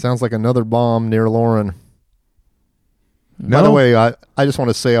it. And sounds like another bomb near Lauren. No? By the way, I just want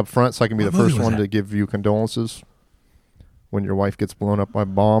to say up front, so I can be What the first movie was one that? to give you condolences when your wife gets blown up by a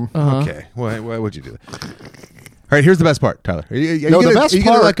bomb. Okay, why would you do that? All right, here's the best part, Tyler. The best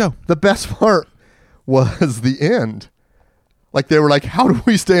part. Let go. The best part was the end. Like they were like, "How do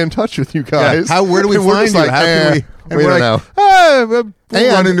we stay in touch with you guys? Yeah, where do we And we're find just you? like, How can we? And we we're don't know. know." We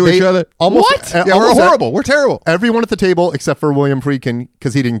run into each other. Almost, Yeah, we're horrible. We're terrible. Everyone at the table, except for William Friedkin,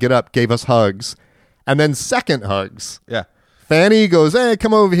 because he didn't get up, gave us hugs, and then second hugs. Yeah. Fanny goes, "Hey,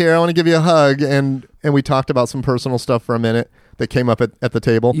 come over here. I want to give you a hug," and we talked about some personal stuff for a minute that came up at the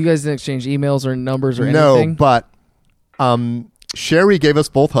table. You guys didn't exchange emails or numbers or No, anything? but Sherry gave us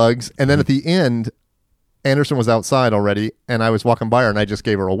both hugs, and then at the end, Anderson was outside already, and I was walking by her, and I just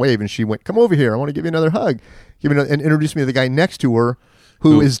gave her a wave, and she went, "Come over here. I want to give you another hug." And introduced me to the guy next to her,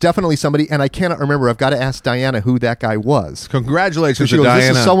 who is definitely somebody, and I cannot remember. I've got to ask Diana who that guy was. Congratulations She to goes, Diana.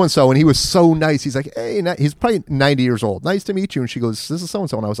 this is so-and-so, and he was so nice. He's like, hey, he's probably 90 years old. Nice to meet you. And she goes, this is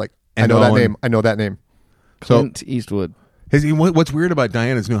so-and-so. And I was like, I And know that Owen. name. I know that name. So Clint Eastwood. what's weird about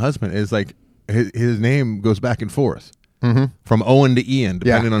Diana's new husband is like his name goes back and forth from Owen to Ian,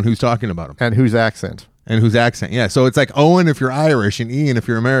 depending on who's talking about him And whose accent? and whose accent. Yeah, so it's like Owen if you're Irish and Ian if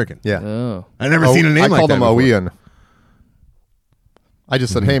you're American. Yeah. Oh. I never seen a name I like called that him before. Ian. I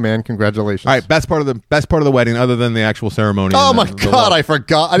just said, hey, man, congratulations. All right, best part of the wedding, other than the actual ceremony. Oh, and my the God, I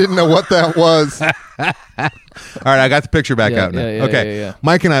forgot. I didn't know what that was. All right, I got the picture back Yeah, out now. yeah, Okay, yeah.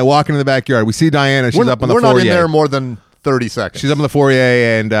 Mike and I walk into the backyard. We see Diana. She's up on the We're foyer. not in there more than 30 seconds. She's up in the foyer,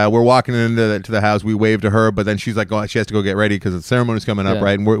 and we're walking into the house. We wave to her, but then she's like, she has to go get ready because the ceremony's coming up, Yeah.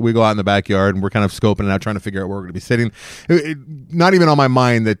 right? And we go out in the backyard, and we're kind of scoping it out, trying to figure out where we're going to be sitting. Not even on my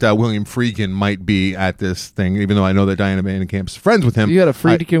mind that William Friedkin might be at this thing, even though I know that Diana Van Camp's friends with him. You had a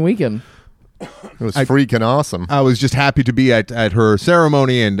freaking weekend. It was freaking awesome. I was just happy to be at her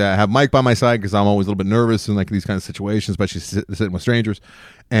ceremony and have Mike by my side because I'm always a little bit nervous in like these kind of situations, especially sitting with strangers.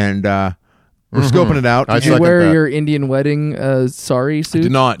 And we're scoping it out. I Did you second wear that. your Indian wedding sari suit? I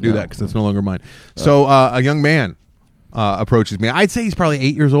did not do that because it's no longer mine. So a young man approaches me. I'd say he's probably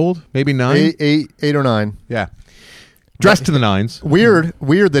 8 years old, maybe 9. Eight or nine. Yeah. Dressed to the nines. Weird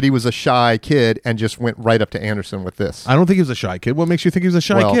that he was a shy kid and just went right up to Anderson with this. I don't think he was a shy kid. What makes you think he was a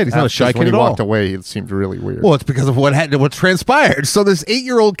shy Well, kid? He's not a just shy when kid he at all. walked away, it seemed really weird. Well, it's because of what transpired. So this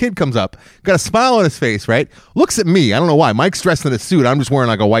 8-year-old kid comes up, got a smile on his face, right? Looks at me. I don't know why. Mike's dressed in a suit. I'm just wearing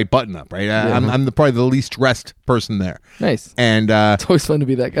like a white button up, right? I'm probably the least dressed person there. Nice. And It's always fun to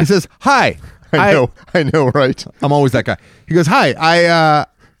be that guy. he says, "Hi." I know, right? I'm always that guy. He goes, "Hi. I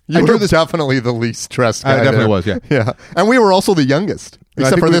You drew were this." definitely the least stressed guy. I definitely there. was, yeah. Yeah. And we were also the youngest, I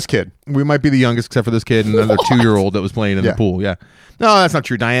except think for this kid. We might be the youngest, except for this kid and another 2-year-old that was playing in Yeah. the pool. Yeah. No, that's not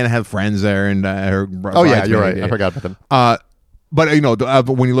true. Diana had friends there, and her. Oh, yeah, you're right. bridesmaid, I forgot about them.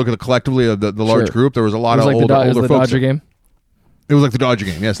 But when you look at collectively of the large Sure. group, there was a lot It was of like older, it was older the folks. Dodger game. It was like the Dodger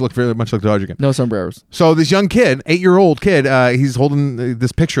game. Yes, it looked very much like the Dodger game. No sombreros. So this young kid, 8-year-old kid, he's holding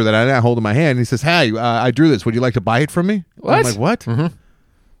this picture that I now hold in my hand. And he says, "Hey, I drew this. Would you like to buy it from me?" What? I'm like, "What?" Mm-hmm.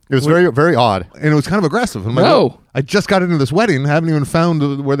 It was very, very odd. And it was kind of aggressive. I'm like, No. "Oh, I just got into this wedding. Haven't even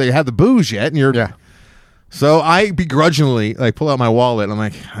found where they had the booze yet." And you're Yeah. So I begrudgingly like pull out my wallet. I'm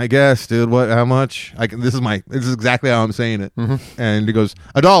like, "I guess, dude. What? How much?" This is exactly how I'm saying it. And he goes,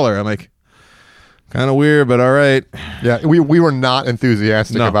 $1. I'm like, kind of weird, but all right. Yeah. We were not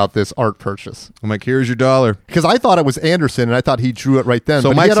enthusiastic No. about this art purchase. I'm like, "Here's your $1." Because I thought it was Anderson, and I thought he drew it right then. So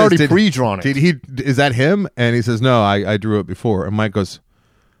but Mike he had says, already pre-drawn it. Did he? Is that him? And he says, "No, I drew it before." And Mike goes,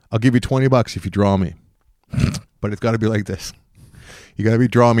 "I'll give you $20 if you draw me, but it's got to be like this. You got to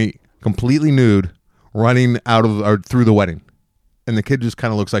draw me completely nude, running out of or through the wedding." And the kid just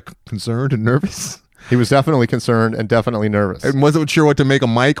kind of looks like concerned and nervous, He was definitely concerned and definitely nervous. and wasn't sure what to make of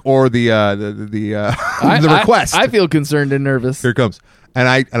Mike or the request. I feel concerned and nervous. Here it comes. And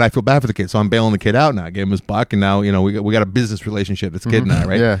I feel bad for the kid, so I'm bailing the kid out now. I gave him his buck, and now we got a business relationship. This kid and I,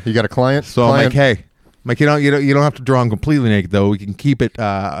 right? Yeah. You got a client? So I'm like, "Hey, Mike, you don't have to draw him completely naked, though. We can keep it, He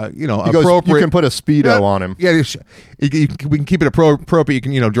goes, appropriate. you can put a Speedo on him. Yeah, we can keep it appropriate.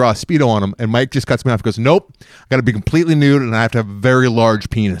 You can draw a Speedo on him." And Mike just cuts me off. He goes, "Nope, I got to be completely nude, and I have to have a very large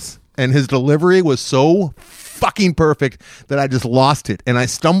penis." And his delivery was so fucking perfect that I just lost it, and I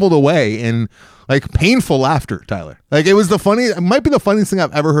stumbled away in like painful laughter. Tyler, like it might be the funniest thing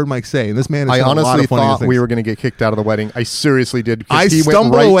I've ever heard Mike say. And this man, has I said a lot honestly of funny thought things. we were going to get kicked out of the wedding. I seriously did. I Because he went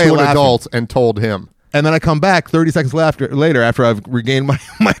stumbled right away to an laughing. adult and told him. And then I come back 30 seconds later after I've regained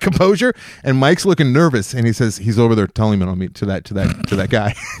my composure, and Mike's looking nervous, and he says he's over there telling me to that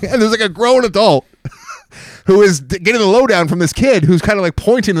guy. And there's like a grown adult who is getting the lowdown from this kid who's kind of like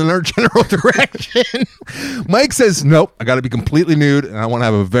pointing in our general direction. Mike says, "Nope, I got to be completely nude, and I want to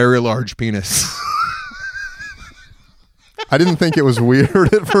have a very large penis." I didn't think it was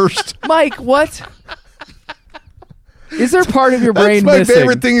weird at first. Mike, what? Is there part of your That's brain my missing?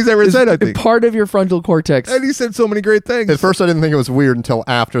 favorite thing he's ever said, I think. Part of your frontal cortex. And he said so many great things. At first, I didn't think it was weird until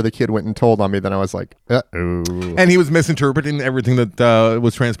after the kid went and told on me. Then I was like, uh-oh. And he was misinterpreting everything that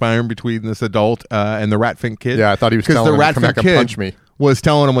was transpiring between this adult and the Ratfink kid. Yeah, I thought he was telling him to come back and punch me. Was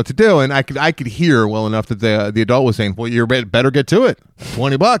telling him what to do, and I could hear well enough that the adult was saying, "Well, you better get to it.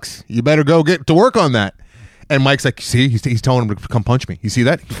 $20. You better go get to work on that." And Mike's like, "See, he's telling him to come punch me. You see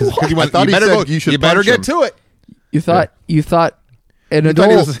that? I thought he said you should You better punch get him." to it." You thought an thought he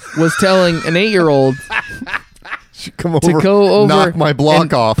adult was- was telling an 8-year-old Come to over, go over, knock my block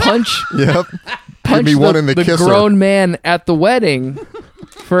and off. punch Yep. punch me one in the kisser. grown man at the wedding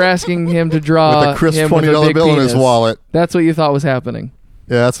for asking him to draw With a crisp him with $20 big bill in his penis. wallet. That's what you thought was happening.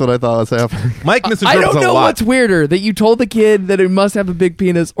 Yeah, that's what I thought was happening. Mike I misinterprets don't a know lot. what's weirder, that you told the kid that it must have a big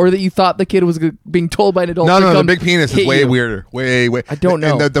penis, or that you thought the kid was being told by an adult. No, to the come big penis is hit way you. weirder. Way. I don't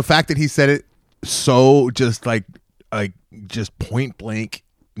know. And the fact that he said it so just like just point blank,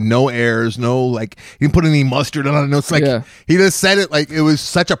 no airs, no like he didn't put any mustard on it. No, it's like Yeah. he just said it like it was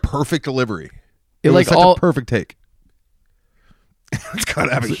such a perfect delivery. It was like such all- a perfect take. It's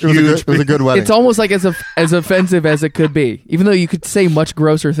gotta have a It was huge. it was a good wedding. It's almost like as offensive as it could be, even though you could say much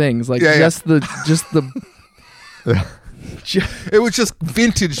grosser things. Like Yeah, yeah. just the It was just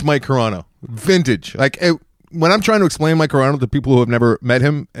vintage Mike Carano. Vintage. Like when I'm trying to explain Mike Carano to people who have never met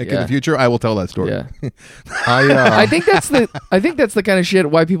him in Yeah. the future, I will tell that story. yeah. I I think that's the kind of shit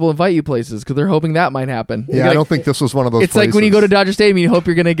why people invite you places, because they're hoping that might happen. yeah, I Like, don't think this was one of those. it's like when you go to places. Dodger Stadium, you hope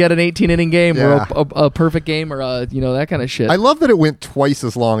you're going to get an 18-inning game Yeah. or a perfect game or that kind of shit. I love that it went twice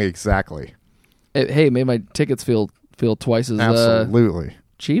as long exactly. Hey, made my tickets feel twice as Absolutely.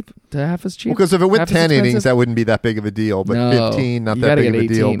 cheap to half as cheap. Because if it went Half as 10 innings, expensive? that wouldn't be that big of a deal. But No. 15, not You that gotta big of a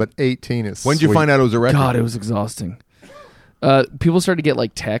get deal. 18. But 18 is. When did you sweet. find out it was a record? God, it was exhausting. People started to get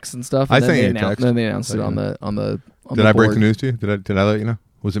like texts and stuff. And I then sent they you a announced, text. then they announced it on the. Did I break the news to you? Did I let you know?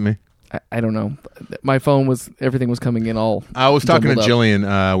 Was it me? I don't know. My phone everything was coming in all. I was talking to jumbled up.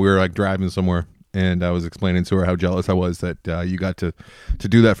 Jillian. We were like driving somewhere, and I was explaining to her how jealous I was that you got to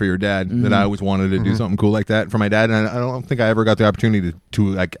do that for your dad. Mm-hmm. That I always wanted to do something cool like that for my dad, and I don't think I ever got the opportunity to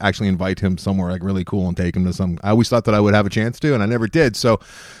like actually invite him somewhere like really cool and take him to some. I always thought that I would have a chance to, and I never did. So,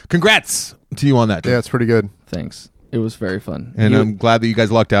 congrats to you on that. Yeah, it's pretty good. Thanks. It was very fun. And You- I'm glad that you guys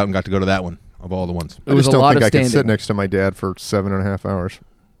lucked out and got to go to that one of all the ones. it I was just a don't lot think of I could standing. sit next to my dad for 7.5 hours.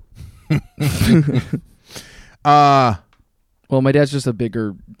 Well, my dad's just a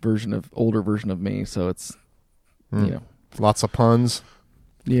older version of me, so it's Lots of puns.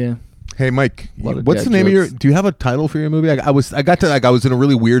 yeah. Hey Mike, Lot of what's the dad name of your? jokes. Do you have a title for your movie? I was in a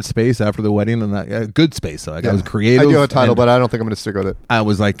really weird space after the wedding, and a good space. So I was creative. I do have a title, and but I don't think I'm going to stick with it. I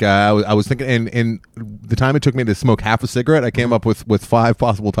was like, I was thinking, and the time it took me to smoke half a cigarette, I came up with 5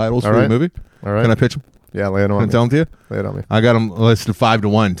 possible titles All for right. the movie. All right. Can I pitch them? Yeah, lay it Can I on tell me. them to you? Lay it on me. I got them listed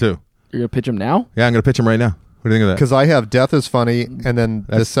 5-1 too. You're gonna pitch him now? Yeah, I'm gonna pitch them right now. What do you think of that? Because I have Death is Funny, and then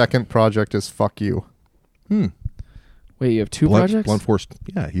the That's- second project is Fuck You. Wait, you have two Blunt projects? Force.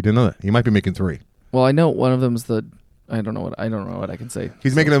 Yeah, you didn't know that. You might be making 3. Well, I know one of them's I don't know what I can say.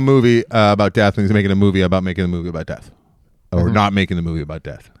 He's making a movie about death, and he's making a movie about making a movie about death, or not making the movie about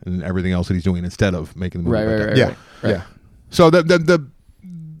death, and everything else that he's doing instead of making the movie about death. Yeah. right. Yeah. So the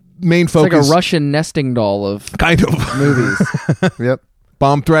main It's like focus, a Russian nesting doll of kind of movies. Yep.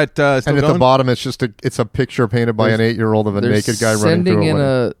 bomb threat. Still And at going? the bottom, it's just it's a picture painted by an 8-year-old of a They're naked guy running sending through a in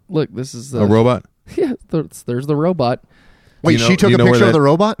wedding. look. This is the a robot. Yeah, there's the robot. Wait, You know- she took you a know where picture of that- the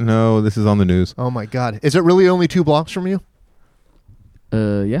robot? No, this is on the news. Oh my God! Is it really only 2 blocks from you?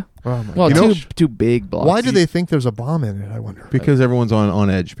 Yeah. Oh my Well, God! two big blocks. Why do they think there's a bomb in it? I wonder. Because everyone's on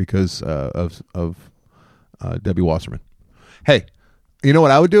edge because of Debbie Wasserman. Hey, you know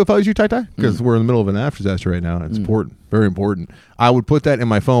what I would do if I was you, Tai Tai? Because we're in the middle of an after disaster right now, and it's important, very important. I would put that in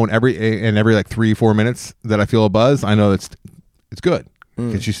my phone every like 3-4 minutes that I feel a buzz. I know it's good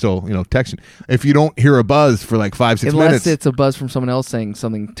because she's still texting. If you don't hear a buzz for like 5-6 Unless minutes, it's a buzz from someone else saying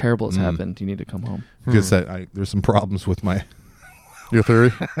something terrible has happened, you need to come home. because there's some problems with my. Your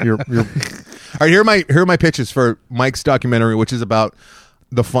theory? Your All right, here are my pitches for Mike's documentary, which is about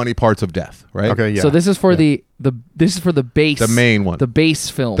the funny parts of death. Right? okay? Yeah. So this is for the base, The main one. the base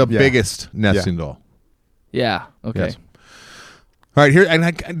film. The Yeah. biggest nesting doll. yeah. Okay. Yes. All right, here and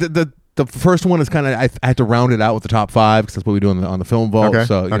the first one is kind of I had to round it out with the top 5 because that's what we do on the film vault. Okay,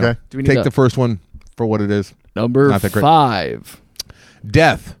 So okay. Do we need take a- the first one for what it is. Number Not that great. 5.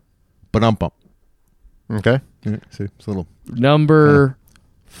 Death, but bump. okay. Yeah, see, it's a little Number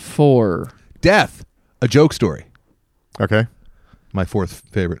 4. Death, a joke story. Okay. My 4th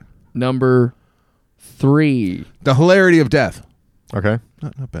favorite. Number 3. The hilarity of death. Okay.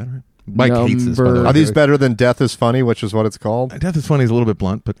 Not bad, right? Mike hates this. By the Number- way. Are these better than Death is Funny, which is what it's called? Death is funny is a little bit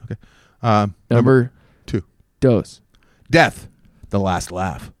blunt, but okay. Number 2. Dos. Death, the last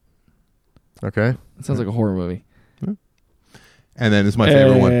laugh. Okay. That sounds like a horror movie. And then it's my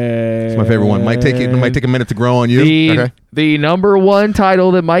favorite one. It's my favorite one. Might take a minute to grow on you. Okay. The number 1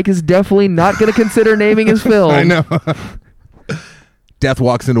 title that Mike is definitely not going to consider naming his film. I know. Death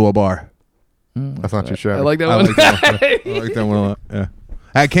walks into a bar. That's not too shabby. I like that I one. like that one. I like that one a lot. Yeah.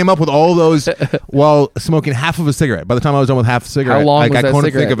 I came up with all those while smoking half of a cigarette. By the time I was done with half a cigarette, How long I was got that couldn't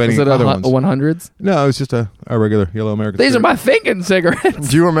cigarette? think of any Was it other ones. 100s? No, it was just a regular yellow American. These are cigarette. my thinking cigarettes.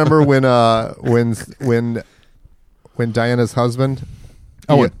 Do you remember when Diana's husband,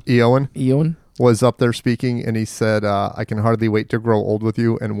 Owen. Owen, Ewan? was up there speaking, and he said, "I can hardly wait to grow old with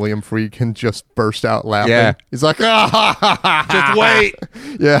you." And William Friedkin just burst out laughing. Yeah. He's like, "Ah, Just wait.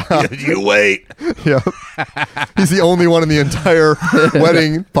 yeah, You wait. yeah." He's the only one in the entire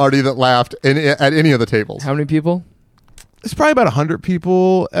wedding party that laughed at any of the tables. How many people? It's probably about 100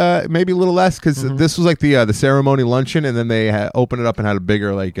 people, maybe a little less, because this was like the ceremony luncheon, and then they opened it up and had a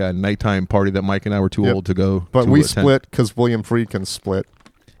bigger like nighttime party that Mike and I were too Yep. old to go. But to we attend. split because William Friedkin split.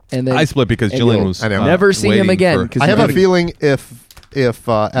 And then I split because and Jillian you'll was I know. never see him waiting again. for- 'cause I you have a gotta- feeling if as didn't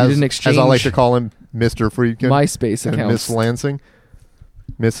I like to exchange call him Mr. Friedkin, MySpace and accounts. Miss Lansing,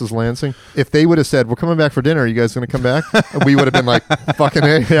 Mrs. Lansing, if they would have said, "We're coming back for dinner. Are you guys going to come back?" we would have been like, "Fucking A,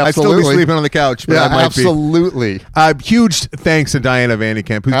 absolutely." I'd still be sleeping on the couch, but Yeah, I might absolutely. be. Huge thanks to Diana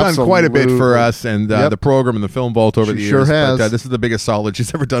Vandekamp, who's done quite a bit for Absolutely. us and Yep. the program and the Film Vault over She the sure years. has. But, this is the biggest solid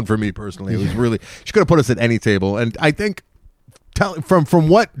she's ever done for me personally. It was really, she could have put us at any table, and I think from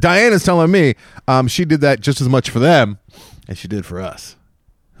what Diana's telling me, she did that just as much for them as she did for us.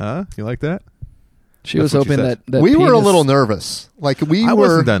 Huh? You like that? She That's was what she hoping said. that We were a penis- little nervous. Like we I were.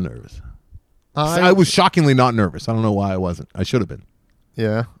 wasn't that nervous. I was shockingly not nervous. I don't know why I wasn't. I should have been.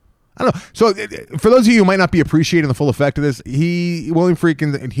 Yeah. I don't know. So, for those of you who might not be appreciating the full effect of this, William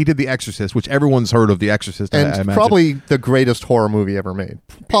Friedkin, he did The Exorcist, which everyone's heard of The Exorcist. And I imagine. probably the greatest horror movie ever made.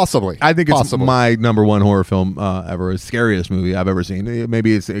 Possibly. I think it's Possibly. my number one horror film ever. It's the scariest movie I've ever seen.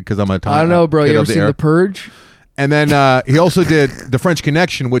 Maybe it's because I'm a I don't know, bro. kid You of ever the seen era. The Purge? And then he also did The French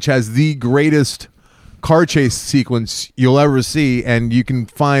Connection, which has the greatest car chase sequence you'll ever see, and you can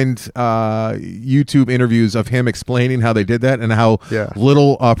find YouTube interviews of him explaining how they did that and how Yeah.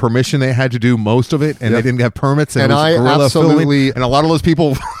 little permission they had to do most of it, and Yep. they didn't have permits, and And it was I guerrilla absolutely- filming, and a lot of those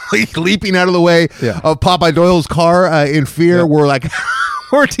people leaping out of the way Yeah. of Popeye Doyle's car in fear Yep. were like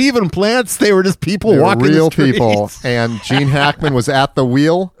weren't even plants; they were just people They were walking real the streets. people. And Gene Hackman was at the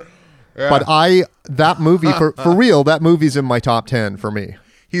wheel. But that movie for real, that movie's in my top 10 for me.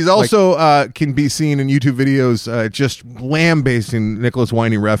 He's also can be seen in YouTube videos just lambasting Nicholas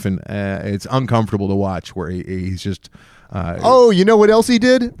Winding Refn. It's uncomfortable to watch where he's just... Oh, you know what else he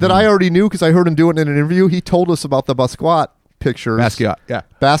did that I already knew because I heard him do it in an interview? He told us about the Basquiat pictures. Basquiat, yeah.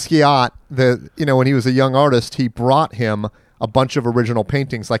 Basquiat, when he was a young artist, he brought him a bunch of original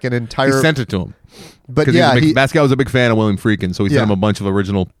paintings, like an entire... He sent it to him. But 'Cause yeah, Basquiat was a big fan of William Friedkin, so he Yeah. sent him a bunch of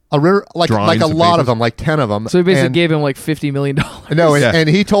original... like drawings a and lot paintings. of them, like 10 of them. So he basically And- gave him like $50 million. No, Yeah. and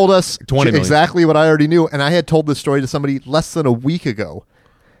he told us 20 million. exactly what I already knew, and I had told this story to somebody less than a week ago.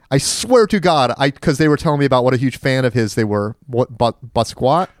 I swear to God, because they were telling me about what a huge fan of his they were. What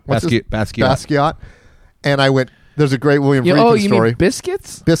Basquiat? What's his- Basquiat. Basquiat. And I went, there's a great William Yeah, Friedkin oh, you story. mean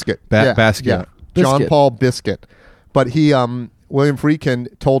biscuits? Biscuit. Basquiat. Yeah. John Biscuit. Paul Biscuit. But he, William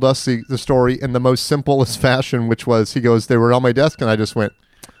Friedkin told us the story in the most simplest fashion, which was, he goes, they were on my desk, and I just went,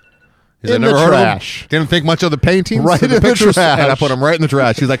 He's in like, the "Never heard of him." trash. Didn't think much of the paintings, Right or in the pictures, trash. and I put them right in the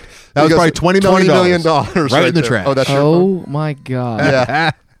trash. He's like, that He was goes, probably $20 million. $20 million Right in the there. trash. Oh, that's your Oh my God.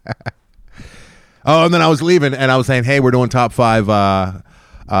 Yeah. Oh, and then I was leaving, and I was saying, "Hey, we're doing top 5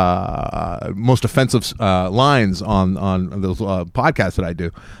 most offensive lines on those podcasts that I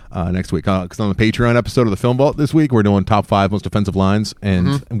do next week." Because on the Patreon episode of the Film Vault this week, we're doing top 5 most offensive lines,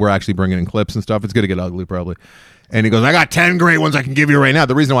 and we're actually bringing in clips and stuff. It's going to get ugly, probably. And he goes, "I got 10 great ones I can give you right now."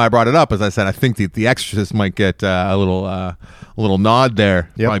 The reason why I brought it up is I said I think the Exorcist might get a little nod there.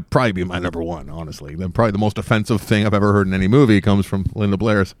 Yep. Probably be my number one, honestly. Probably the most offensive thing I've ever heard in any movie comes from Linda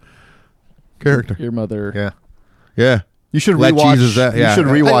Blair's character. Your mother. Yeah. Yeah. You should Let rewatch. Jesus, You should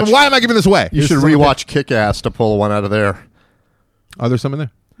rewatch. Why am I giving this away? You should rewatch Kick-Ass to pull one out of there. Are there some in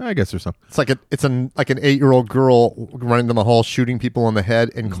there? I guess there's some. It's like an 8-year-old girl running down the hall, shooting people in the head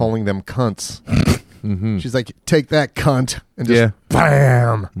and calling them cunts. She's like, "Take that, cunt!" and just Yeah.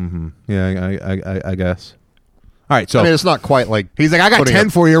 bam. Yeah, I guess. All right, so I mean, it's not quite like he's like, "I got putting 10 a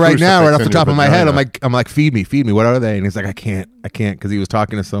for you right now, right crucifix off the in top your of my head." vagina. I'm like, feed me. What are they? And he's like, I can't, because he was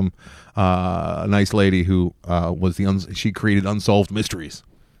talking to some nice lady who was she created Unsolved Mysteries,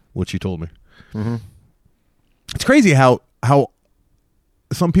 what she told me. It's crazy how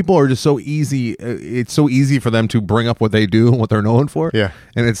some people are just so easy. It's so easy for them to bring up what they do and what they're known for. Yeah.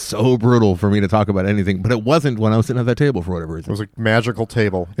 And it's so brutal for me to talk about anything. But it wasn't when I was sitting at that table for whatever It reason. was a magical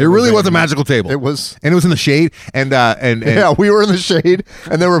table. It really was a magical table. It was. And it was in the shade. And Yeah, we were in the shade,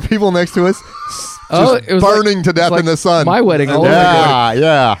 and there were people next to us. Oh, just it was burning like- to it death was in like the sun. my wedding all over Yeah,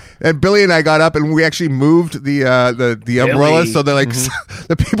 yeah. And Billy and I got up and we actually moved the umbrellas so that like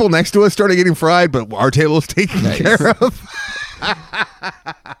the people next to us started getting fried, but our table was taken care of.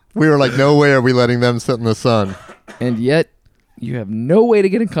 We were like, no way are we letting them sit in the sun. And yet, you have no way to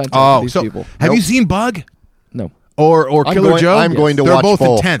get in contact with these so people. have Nope. you seen Bug? No. or Killer Joe. I'm going to They're watch both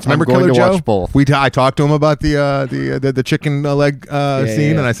both. intense. I'm Remember going Killer to Joe? watch both. I talked to him about the chicken leg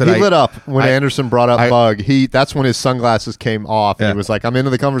scene, and I said He lit up when I- Anderson brought up Bug. That's when his sunglasses came off, and Yeah. he was like, "I'm into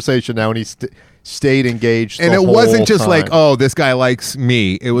the conversation now," and he stayed engaged. And the it whole wasn't just like, time. oh, this guy likes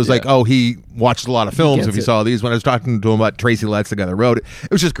me. It was like, oh, he watched a lot of films. gets If you it. saw these, when I was talking to him about Tracy Letts, the guy that wrote it,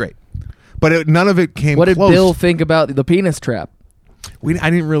 it was just great. But none of it came. What did close. Bill think about the penis trap? I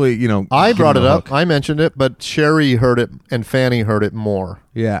didn't really, I give brought him it a up. hook. I mentioned it, but Sherry heard it and Fanny heard it more.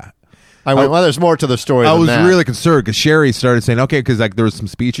 Yeah. I went, well, there's more to the story. I than was that. really concerned because Sherry started saying, okay, because like there was some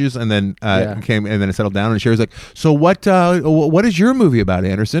speeches, and then came, and then it settled down, and Sherry's like, so what is your movie about,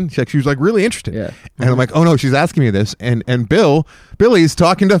 Anderson? She was like really interested. Yeah. And I'm like, oh no, she's asking me this, and Billy's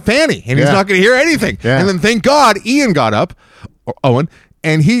talking to Fanny, and he's Yeah. not going to hear anything. Yeah. And then thank God Ian got up, or Owen,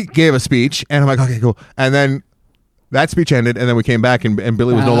 and he gave a speech, and I'm like, okay, cool. And then that speech ended, and then we came back, and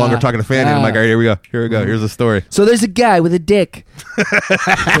Billy was no longer talking to Fanny. And I'm like, all right, here we go. Here's the story. So there's a guy with a dick.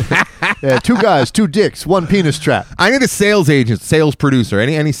 Yeah, 2 guys, 2 dicks, 1 penis trap. I need a sales agent, sales producer.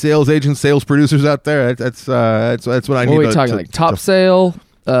 Any sales agents, sales producers out there? That's what I What need. are we talking like top sail,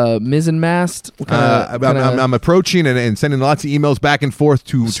 mizzen mast? What I'm approaching and sending lots of emails back and forth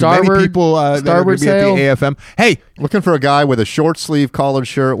to many Starboard- people that are going starboard to be at the AFM. Hey, Looking for a guy with a short sleeve collared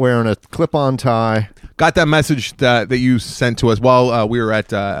shirt wearing a clip-on tie. got that message that you sent to us while we were at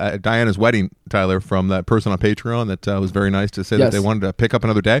Diana's wedding, Tyler, from that person on Patreon that was very nice to say that Yes. they wanted to pick up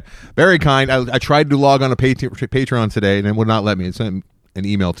another day. Very kind. I tried to log on to Patreon today, and it would not let me. It sent an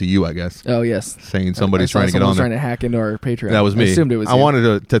email to you, I guess, Oh yes, saying somebody's I saw trying to get someone on there. trying to hack into our Patreon. That was me. I assumed it was. I you.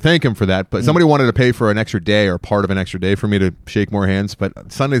 wanted to thank him for that, but somebody wanted to pay for an extra day or part of an extra day for me to shake more hands.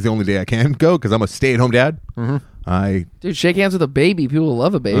 But Sunday's the only day I can go because I'm a stay-at-home dad. Mm-hmm. Dude, shake hands with a baby. People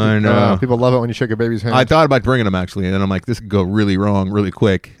love a baby. I know. People love it when you shake a baby's hand. I thought about bringing him actually, and then I'm like, this could go really wrong really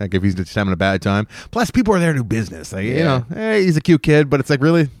quick. Like if he's just having a bad time. Plus, people are there to do business. Like, hey, he's a cute kid, but it's like,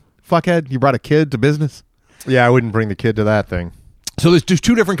 really, fuckhead, you brought a kid to business? Yeah, I wouldn't bring the kid to that thing. So there's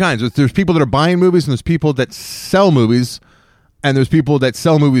 2 different kinds. There's people that are buying movies, and there's people that sell movies, and there's people that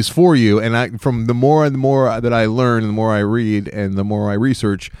sell movies for you. And from the more that I learn, the more I read, and the more I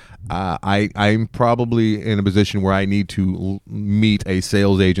research, I'm probably in a position where I need to meet a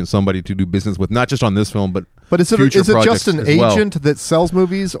sales agent, somebody to do business with, not just on this film, but is it future just projects an as well. agent that sells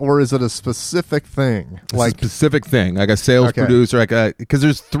movies, or is it a specific thing? It's a specific thing, like a sales Okay. producer, because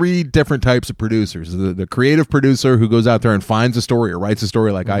there's 3 different types of producers: the creative producer who goes out there and finds a story or writes a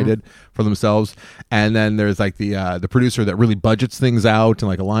story, like I did for themselves, and then there's like the producer that really budgets things out, and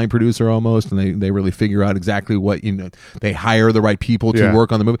like a line producer almost, and they really figure out exactly what they hire the right people to Yeah.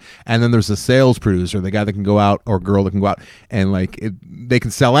 work on the movie, and then there's the sales producer, the guy that can go out or girl that can go out and they can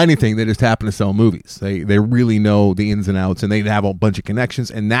sell anything. They just happen to sell movies. They really know the ins and outs, and they have a bunch of connections,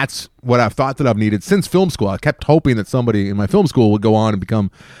 and that's what I've thought that I've needed since film school. I kept hoping that somebody in my film school would go on and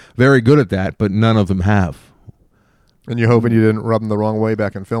become very good at that, but none of them have. And you're hoping you didn't rub them the wrong way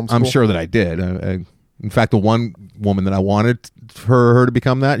back in film school? I'm sure that I did. In fact, the one woman that I wanted for her to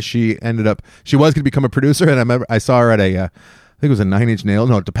become that, she was going to become a producer, and I saw her at I think it was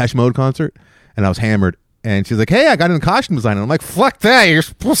a Depeche Mode concert, and I was hammered. And she's like, hey, I got into costume design. And I'm like, fuck that. You're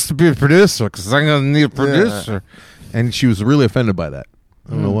supposed to be a producer because I'm going to need a producer. And she was really offended by that. I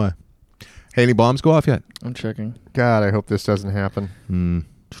don't know why. Hey, any bombs go off yet? I'm checking. God, I hope this doesn't happen.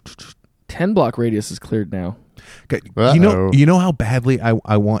 10 block radius is cleared now. Okay. Uh-oh. You know how badly I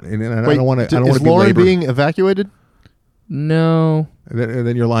want, and I don't want to. I don't want is to be Lauren labored. being evacuated? No. And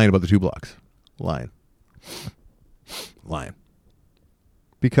then you're lying about the 2 blocks. Lying.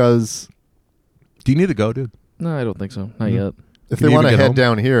 Because Do you need to go, dude? No, I don't think so. Not yet. if Can they you want to even get head home?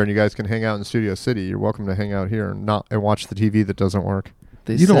 down here and you guys can hang out in Studio City, you're welcome to hang out here and watch the TV that doesn't work.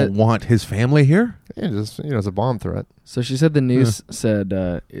 They You said, don't want his family here? Yeah, just it's a bomb threat. So she said the news said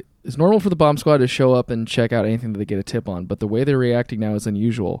it's normal for the bomb squad to show up and check out anything that they get a tip on, but the way they're reacting now is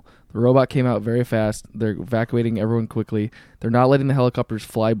unusual. The robot came out very fast. They're evacuating everyone quickly. They're not letting the helicopters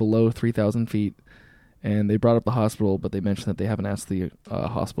fly below 3,000 feet. And they brought up the hospital, but they mentioned that they haven't asked the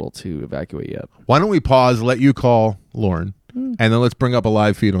hospital to evacuate yet. Why don't we pause, let you call Lauren, and then let's bring up a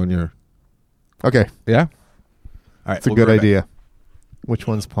live feed on your... Okay, Yeah? All right. it's a good idea. Which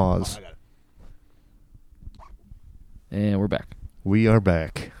one's pause? And we're back. We are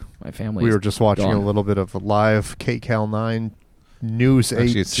back. My family. We were just watching gone. a little bit of a live KCAL 9 News 8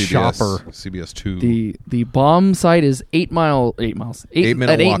 Actually, it's CBS, shopper. CBS 2. The bomb site is 8 miles.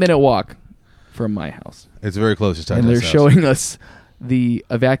 8-minute an walk. 8-minute walk from my house. It's very close to And they're Tyler's house. showing us the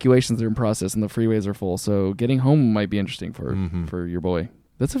evacuations that are in process, and the freeways are full. So getting home might be interesting for your boy.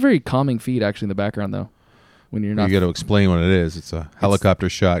 That's a very calming feed, actually, in the background, though. when you're You not. got to explain what it is. It's a helicopter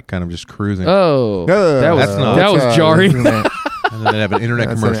shot, kind of just cruising. Oh, that was That's not- that was jarring. And then they have an internet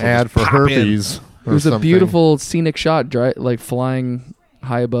That's commercial. an ad just for pop in. herpes. It was a beautiful scenic shot, like flying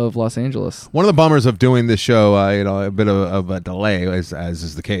high above Los Angeles. One of the bummers of doing this show, a bit of a delay, as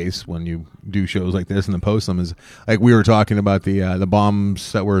is the case when you do shows like this and then post them, is like we were talking about the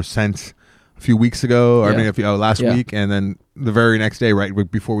bombs that were sent a few weeks ago, or last week, and then the very next day, right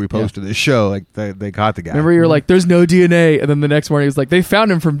before we posted this show, like they caught the guy. Remember, you were like, "There's no DNA," and then the next morning, he was like, "They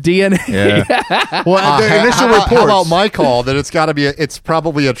found him from DNA." Yeah. Well, the initial How reports. about my call that it's got to be? It's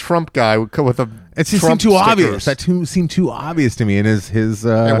probably a Trump guy with a. It seemed Trump too obvious. stickers. That seemed too obvious to me. And his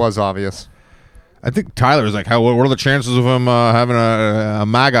It was obvious. I think Tyler was like, "What are the chances of him having a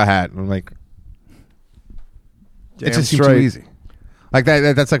MAGA hat?" And I'm like, it just seemed too easy. Like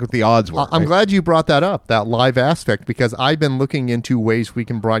that's like what the odds were. I'm right? glad you brought that up, that live aspect, because I've been looking into ways we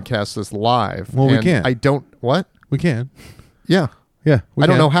can broadcast this live. Well, we and can't. I don't. What? We can. Yeah. Yeah. I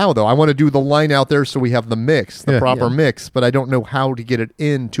don't know how, though. I want to do the line out there so we have the mix, the Yeah. proper Yeah. mix, but I don't know how to get it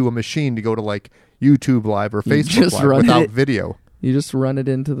into a machine to go to like YouTube Live or You Facebook just Live run without it- video. You just run it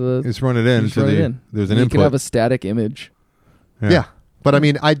into the. Just run it in. There's an There's an you input. can have a static image. Yeah. But I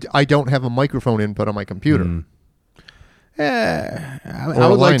mean, I don't have a microphone input on my computer. Mm. Yeah, I Or a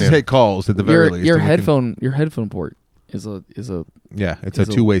would like line to in. take calls at the very least. Your and we can- headphone port is a Yeah, it's a is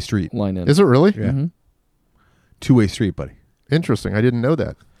a- two-way street. line in. Is it really? Yeah. Mhm. Two-way street, buddy. Interesting. I didn't know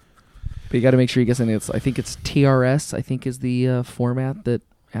that. But you got to make sure you get something that's. I think it's TRS. I think is the format that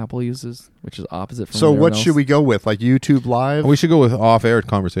Apple uses, which is opposite from. So everyone what else. should we go with? Like YouTube Live? We should go with off-air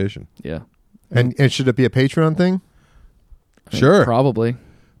conversation. Yeah. And should it be a Patreon thing? Sure. Probably.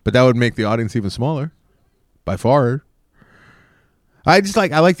 But that would make the audience even smaller, by far. I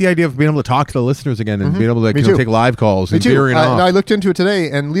like the idea of being able to talk to the listeners again and being able to Me too. take live calls Me and too. veering off. I looked into it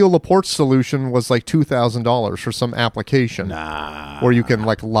today, and Leo Laporte's solution was like $2,000 for some application where you can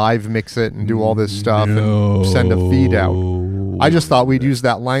like live mix it and do all this stuff and send a feed out. I just thought we'd use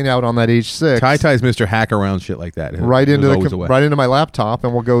that line out on that H6 Ty's Mr. Hack around shit like that. right into There's always a way. right into my laptop,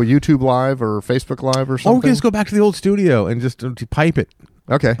 and we'll go YouTube Live or Facebook Live or Or we something. can just go back to the old studio and just pipe it.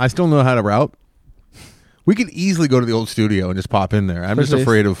 Okay. I still know how to route. We could easily go to the old studio and just pop in there. I'm just Especially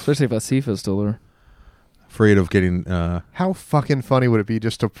afraid if Asifa's still there. of getting. How fucking funny would it be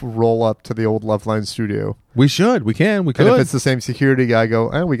just to roll up to the old Loveline studio? We should. We can. We could. And if it's the same security guy,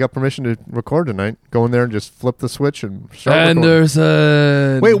 go, we got permission to record tonight. Go in there and just flip the switch and start recording.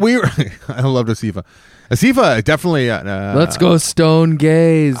 Anderson. Wait, we were. I loved Asifa. Asifa definitely. Let's go stone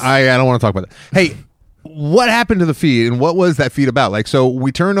gaze. I don't want to talk about that. Hey, what happened to the feed and what was that feed about? Like, so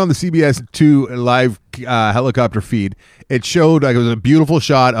we turned on the CBS 2 live helicopter feed. It showed like it was a beautiful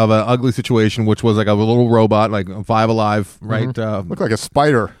shot of an ugly situation, which was like a little robot, like Five Alive, right? Look like a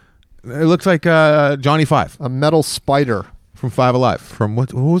spider, It looks like Johnny Five a metal spider, from Five Alive. From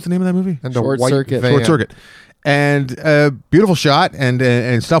what was the name of that movie? and Short a white Circuit. van. Short Circuit. And beautiful shot,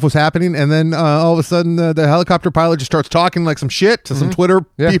 and stuff was happening, and then all of a sudden the helicopter pilot just starts talking like some shit to some Twitter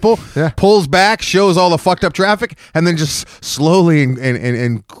Yeah. people, Yeah. pulls back, shows all the fucked up traffic, and then just slowly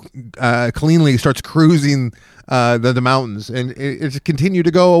and cleanly starts cruising the mountains, and it just continued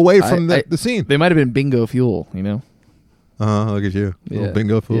to go away from the scene. They might have been bingo fuel, you know? Look at you, Yeah. little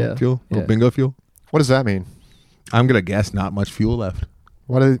bingo fuel, Yeah. little Yeah. bingo fuel. What does that mean? I'm gonna guess not much fuel left.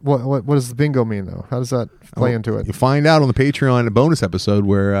 What does the bingo mean though? How does that play into it? You find out on the Patreon a bonus episode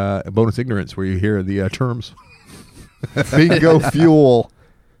where bonus ignorance, where you hear the terms. Bingo fuel.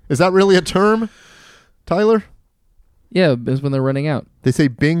 Is that really a term, Tyler? Yeah, it's when they're running out. They say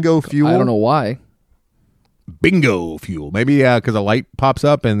bingo fuel. I don't know why. Bingo fuel. Maybe because a light pops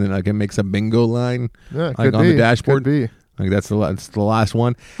up and then I can make some bingo line Yeah, like could on be. the dashboard. Could be. Like that's the last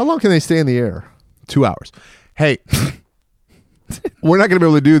one. How long can they stay in the air? 2 hours. Hey, we're not going to be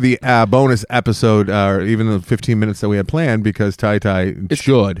able to do the bonus episode or even the 15 minutes that we had planned because Ty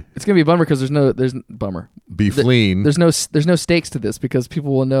should It's gonna be a bummer because there's bummer. be fleeing. There's no stakes to this because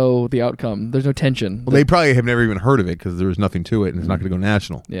people will know the outcome. There's no tension. Well, they probably have never even heard of it because there was nothing to it and it's not going to go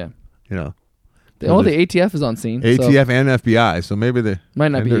national. Yeah. You know, The ATF is on scene. ATF and FBI. So maybe they Might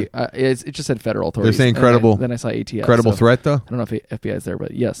not and be. It just said federal authorities. saying And then credible- Then I saw ATF. credible so threat though. I don't know if FBI is there,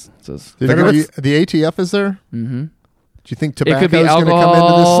 but yes. It says. Did you know the ATF is there? Mm-hmm. Do you think It tobacco could be is going to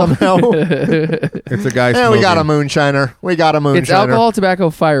alcohol. come into this somehow? It's a guy. Yeah, we got a smoking. moonshiner. We got a moonshiner. It's alcohol, tobacco,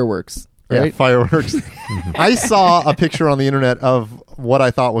 fireworks. Yeah, Right? fireworks. I saw a picture on the internet of what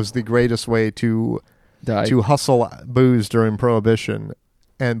I thought was the greatest way to Die. hustle booze during Prohibition.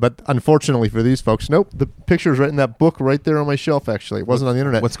 But unfortunately for these folks, nope. The picture's right in that book right there on my shelf, actually. It wasn't on the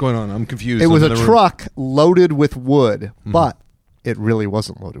internet. What's going on? I'm confused. It was I'm a never- truck loaded with wood, but it really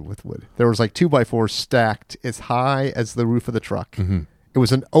wasn't loaded with wood. There was like 2x4s stacked as high as the roof of the truck. It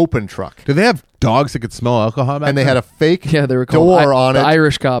was an open truck. Do they have dogs that could smell alcohol back And they then? had a fake Yeah, they were called door on the it.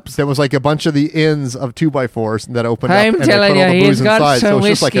 Irish cops. There was like a bunch of the ends of 2x4s that opened I'm up and they telling put all you, the he's booze got inside. So some it was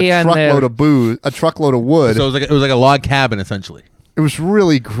just like whiskey a in truckload there. of booze, a truckload of wood. So it was like a log cabin essentially. It was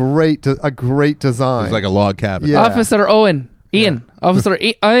really great, a great design. It was like a log cabin. Yeah. Officer Ian. Officer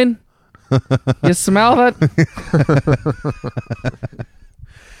Ian. You smell that?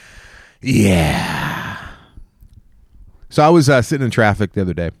 Yeah. So I was sitting in traffic the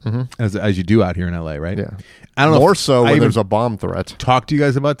other day, as you do out here in LA, right? Yeah. I don't know. More if so I when even there's a bomb threat. talked to you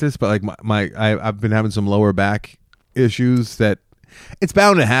guys about this, but like I've been having some lower back issues that it's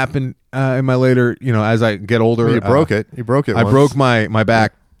bound to happen in my later, as I get older. Well, you broke it. You broke it I once. broke my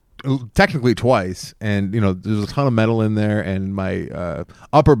back technically twice, and there's a ton of metal in there, and my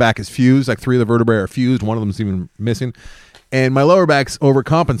upper back is fused. Like 3 of the vertebrae are fused. One of them's even missing, and my lower back's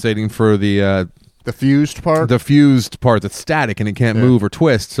overcompensating for the fused part? the fused part that's static and it can't move or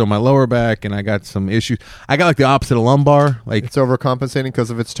twist. So my lower back, and I got some issues. I got like the opposite of lumbar. Like It's overcompensating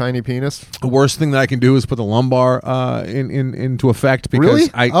because of its tiny penis? the worst thing that I can do is put the lumbar into effect because Really?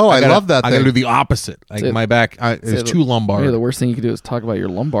 I I love that I got to thing. do the opposite. Like Say- my back is too lumbar. Yeah, the worst thing you could do is talk about your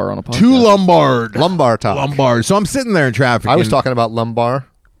lumbar on a podcast. Too lumbar. Lumbar talk. Lumbar. So I'm sitting there in traffic. I was and, talking about lumbar.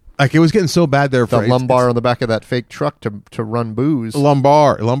 like it was getting so bad there The for lumbar on the back of that fake truck to run booze.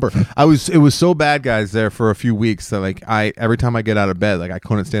 lumbar. It was so bad, guys, there for a few weeks that like every time I get out of bed, like I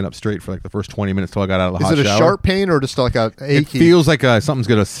couldn't stand up straight for like the first 20 minutes till I got out of the Is hot it a shower. sharp pain or just like a It achy? feels like something's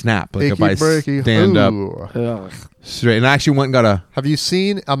gonna snap. Like if I breaky. stand up Ooh. Ugh. straight. And I actually went and got a. Have you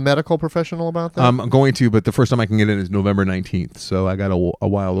seen a medical professional about that? I'm going to, but the first time I can get in is November 19th, so I got a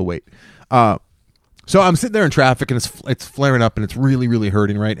while to wait. So I'm sitting there in traffic and it's flaring up and it's really, really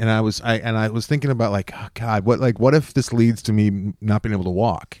hurting, right? And I was thinking about like, oh God, what if this leads to me not being able to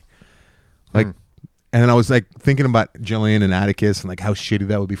walk? Like, and then I was like thinking about Jillian and Atticus and like how shitty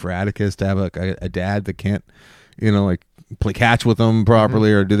that would be for Atticus to have like a dad that can't, like play catch with him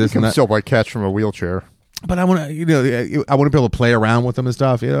properly or do this you and can that. still play catch from a wheelchair. But I want to, I want to be able to play around with him and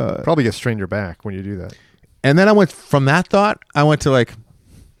stuff. Probably get strained your back when you do that. And then I went from that thought. I went to like,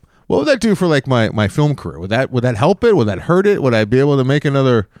 what would that do for like my film career? Would that help it? Would that hurt it? Would I be able to make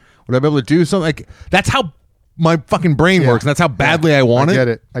another? Would I be able to do something? Like that's how my fucking brain works, and that's how badly I want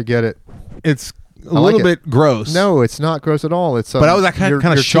it. I get it. It's a like little it. bit gross. No, it's not gross at all. It's But I was kind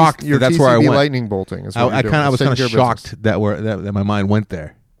of shocked Your that that's where I TCB went. lightning bolting. Is what I you're doing. was It's kind of taking care of business. shocked that my mind went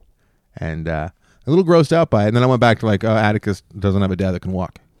there, and a little grossed out by it. And then I went back to like, Atticus doesn't have a dad that can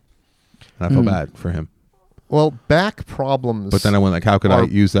walk, and I felt bad for him. Well, back problems. But then I went like, how could I are-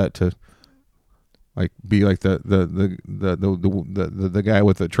 use that to like be like the guy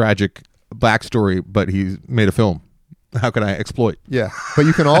with the tragic backstory, but he's made a film. How could I exploit? Yeah, but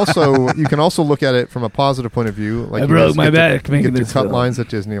you can also look at it from a positive point of view. Like I you broke guys my get to- back you making get to this cut film. lines at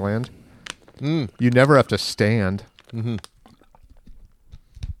Disneyland. You never have to stand.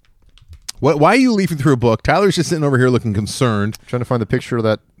 Why are you leafing through a book? Tyler's just sitting over here looking concerned. Trying to find the picture of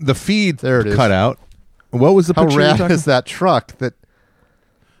that. The feed There it is. cut out. What was the How picture? you were rad talking- is that truck? That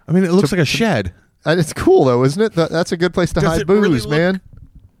I mean, it looks like a shed. and it's cool though, isn't it? That's a good place to Does hide it really booze, look- man.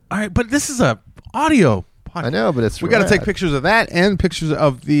 All right, but this is a audio podcast. I know, but it's We got to take rad. pictures of that and pictures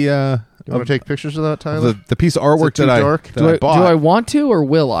of the You want to take pictures of that, Tyler? the piece of artwork too that dark? I Do I bought. want to or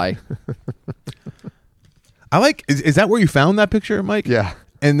will I? I like. Is that where you found that picture, Mike? Yeah.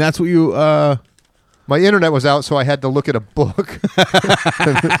 And that's what you. My internet was out, so I had to look at a book.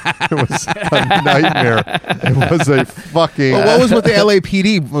 It was a nightmare. It was a fucking. Well, what was with the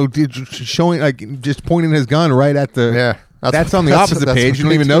LAPD showing, like, just pointing his gun right at the? Yeah, that's on the opposite that's page. what You don't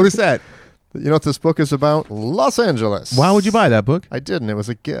they even do. notice that. You know what this book is about? Los Angeles. Why would you buy that book? I didn't. It was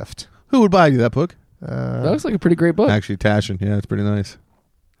a gift. Who would buy you that book? That looks like a pretty great book. Actually, Tashin. Yeah, it's pretty nice.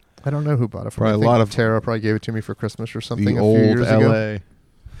 I don't know who bought it for Probably me. a I think lot of- Tara probably gave it to me for Christmas or something The a few old years ago. LA.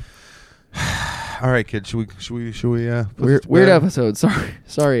 All right, kids. Should we? Put this to Weird bed? episode.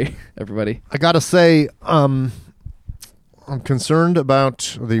 Sorry, everybody. I gotta say, I'm concerned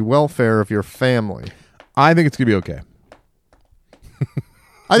about the welfare of your family. I think it's gonna be okay.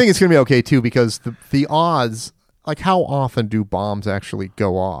 I think it's gonna be okay too because the odds, like how often do bombs actually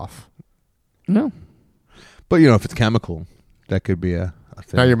go off? No. But if it's chemical, that could be a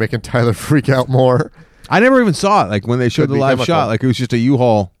thing. Now you're making Tyler freak out more. I never even saw it. Like when they showed Could the be live chemical. shot, like it was just a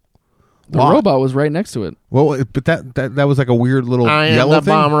U-Haul. The lot. robot was right next to it. Well, but that was like a weird little I am yellow the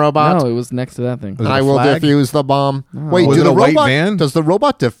thing. bomb robot. No, it was next to that thing. Was it I a will flag? defuse the bomb. Wait, Was do it the a white robot? van? Does the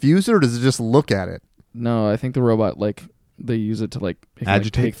robot defuse it, or does it just look at it? No, I think the robot they use it to like it can,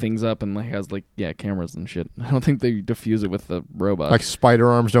 Agitate? pick things up and like has like cameras and shit. I don't think they diffuse it with the robot. Like spider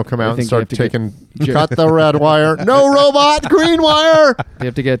arms don't come I out and think start they have to taking. Cut the red wire. No robot. Green wire. they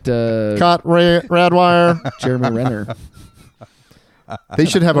have to get Cut red wire. Jeremy Renner. They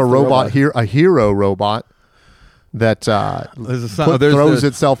should have a robot here, a hero robot that throws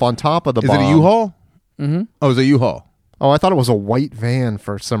itself on top of the Is bomb. it a U-Haul? Mm-hmm. Oh, it's a U-Haul. Oh, I thought it was a white van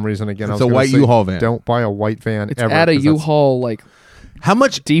for some reason. Again, It's I was a gonna white say, U-Haul van. Don't buy a white van It's ever. at a 'cause that's- U-Haul like How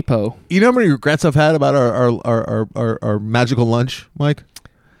much? depot. You know how many regrets I've had about our magical lunch, Mike?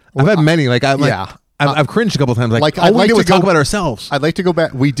 I've had many. Like I'm yeah. like, I've cringed a couple times. Like I'd all we like did to was talk go- about ourselves. I'd like to go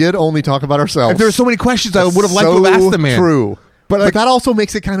back. We did only talk about ourselves. If there were so many questions, I would have liked to have asked the man. True. But, But like- that also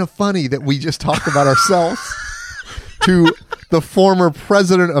makes it kind of funny that we just talked about ourselves to the former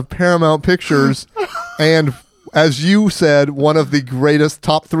president of Paramount Pictures and, as you said, one of the greatest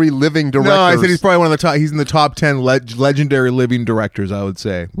top 3 living directors. No, I said he's probably one of the top. He's in the top 10 legendary living directors. I would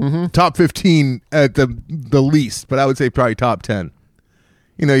say top 15 at the least, but I would say probably top 10.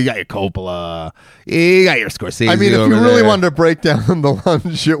 You know, you got your Coppola, you got your Scorsese. I mean, if over you really there. wanted to break down the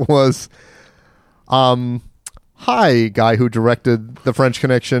lunch, it was, hi, guy who directed The French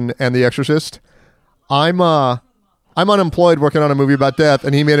Connection and The Exorcist. I'm unemployed working on a movie about death,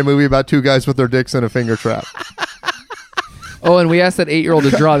 and he made a movie about 2 guys with their dicks in a finger trap. Oh, and we asked that 8-year-old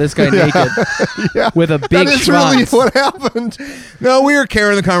to draw this guy naked with a big That is really schwanz. what happened. No, we were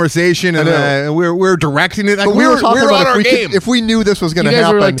carrying the conversation and we're directing it. Like, But we were talking on about our game. if we knew this was going You to guys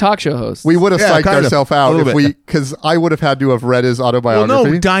happen, were like talk show hosts. we would have Yeah, psyched kind of. ourselves A out little if bit. because I would have had to have read his Well,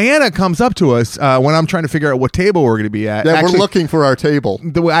 autobiography. no, Diana comes up to us when I'm trying to figure out what table we're going to be at. yeah, Actually, we're looking for our table.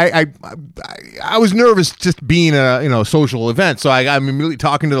 the way I was nervous just being a social event, so I'm immediately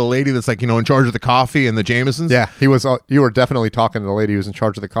talking to the lady that's like in charge of the coffee and the Jamesons. Yeah, he was. You were definitely talking to the lady who's in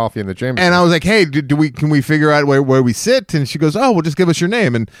charge of the coffee and the Jameson. And I was like, "Hey, can we figure out where we sit?" And she goes, "Oh, well, just give us your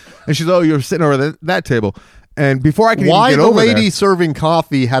name." And she's, "Oh, you're sitting over that table." And before I could why even get the over lady there, serving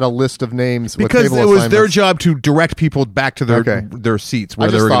coffee had a list of names because with it table was their assignments. job to direct people back to their Okay. their seats I where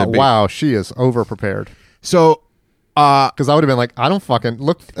they just were going to thought, be. wow, she is over prepared. So Because I would have been like, I don't fucking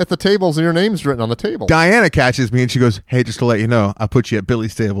look at the tables and your name's written on the table. Diana catches me and she goes, "Hey, just to let you know, I put you at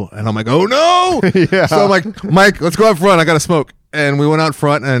Billy's table." And I'm like, "Oh no!" Yeah. So I'm like, "Mike, let's go out front. I got to smoke." And we went out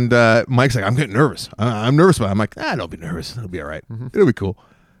front, and Mike's like, "I'm getting nervous. I'm nervous about it." I'm like, "Don't be nervous. It'll be all right. It'll be cool."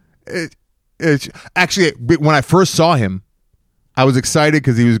 Actually, when I first saw him, I was excited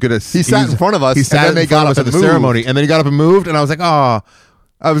because he was gonna. He sat in front of us, He and sat then in they front got of us up at the and moved. ceremony, and then he got up and moved, and I was like, "Oh."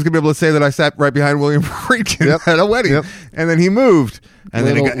 I was gonna be able to say that I sat right behind William Friedkin Yep. at a wedding, Yep. and then he moved, and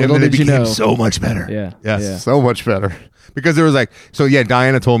Little then did it you became know. so much better. Yeah. Yes. Yeah. So much better. Because there was like, so yeah,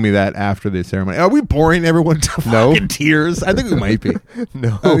 Diana told me that after the ceremony. Are we boring everyone to No. fucking tears? I think we might be.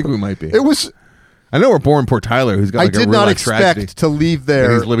 No, I think we might be. It was. I know we're boring poor Tyler, who's got like I did a real not life expect tragedy to leave that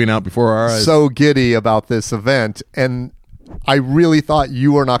there he's living out before our eyes. so giddy about this event, and I really thought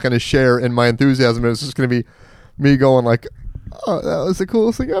you were not going to share in my enthusiasm. It was just going to be me going like, "Oh, that was the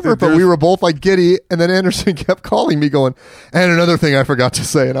coolest thing ever." But we were both like giddy, and then Anderson kept calling me going, "And another thing I forgot to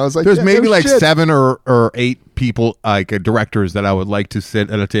say," and I was like, There's "Yeah, maybe no like shit." 7 or 8 people, like directors that I would like to sit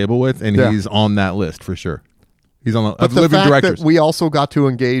at a table with, and Yeah. he's on that list for sure. He's on the But of the living fact directors. that we also got to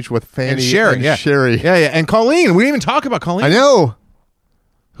engage with Fanny and Sherry, and yeah. Sherry. Yeah, and Colleen. We didn't even talk about Colleen. I know.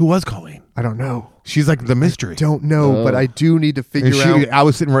 Who was Colleen? I don't know. She's like the mystery. Don't know, Oh. but I do need to And figure out. I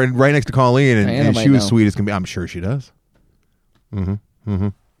was sitting right next to Colleen, and Diana she might was know. sweet as can be. I'm sure she does. Tune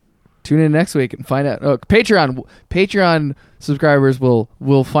in next week and find out. Oh, Patreon subscribers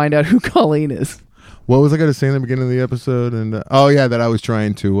will find out who Colleen is. What was I going to say in the beginning of the episode? And that I was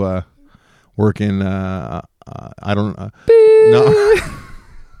trying to work in. I don't. No.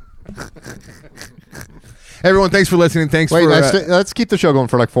 Everyone, thanks for listening. Thanks Wait, for. let's keep the show going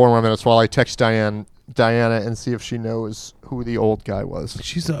for like 4 more minutes while I text Diana and see if she knows who the old guy was.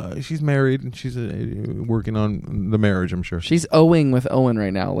 She's married and she's working on the marriage. I'm sure. She's owing with Owen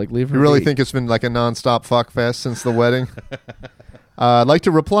right now. Like, leave her. You really be. think it's been like a nonstop fuck fest since the wedding? I'd like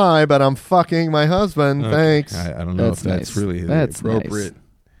to reply, but I'm fucking my husband. Okay. Thanks. I don't know That's if that's nice. really That's appropriate.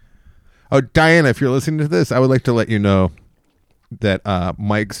 Oh, Diana, if you're listening to this, I would like to let you know that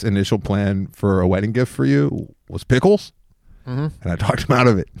Mike's initial plan for a wedding gift for you was pickles, and I talked him out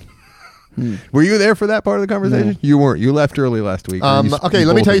of it. Were you there for that part of the conversation? No. You weren't. You left early last week. Okay,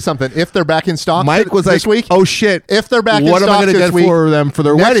 let me tell you something. If they're back in stock, Mike was this like, week. "Oh shit! If they're back in what am I stock gonna this get week, for them for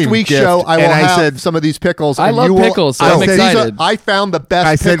their next wedding week's gift?" show, I will And have said, some of these pickles. I and love you will- pickles, so I I'm said, excited. I found the best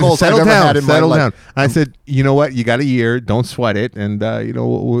I said, pickles I've settle ever down, had in my settle life. down. I said, you know what? You got a year. Don't sweat it. And,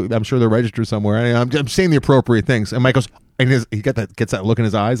 I'm sure they're registered somewhere. And I'm saying the appropriate things. And Mike goes, and he gets that look in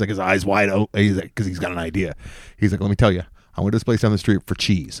his eyes, like his eyes wide open. He's like, because he's got an idea. He's like, let me tell you, I went to this place down the street for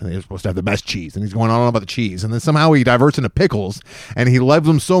cheese, and they're supposed to have the best cheese. And he's going on about the cheese, and then somehow he diverts into pickles, and he loves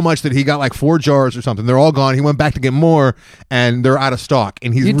them so much that he got like 4 jars or something. They're all gone. He went back to get more, and they're out of stock.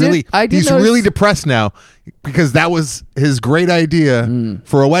 And he's really depressed now because that was his great idea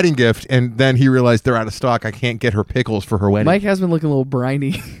for a wedding gift, and then he realized they're out of stock. I can't get her pickles for her wedding. Mike has been looking a little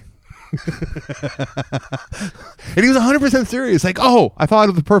briny. And he was 100% serious. Like, oh, I thought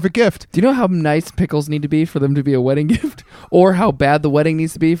of the perfect gift. Do you know how nice pickles need to be for them to be a wedding gift? Or how bad the wedding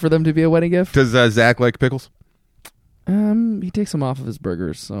needs to be for them to be a wedding gift? Does Zach like pickles? He takes them off of his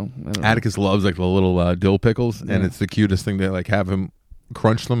burgers, so I don't know. Atticus loves like the little dill pickles, and it's the cutest thing to like have him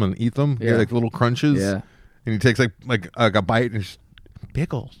crunch them and eat them. Yeah. Like little crunches. Yeah. And he takes like a bite and just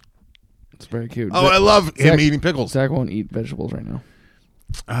pickles. It's very cute. Oh, I love him eating pickles. Zach won't eat vegetables right now.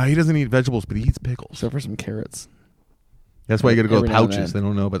 He doesn't eat vegetables, but he eats pickles. Except for some carrots. That's why you got to go with Every now and pouches. They then.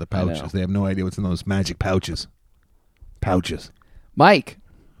 don't know about the pouches. They have no idea what's in those magic pouches. Pouches. Mike.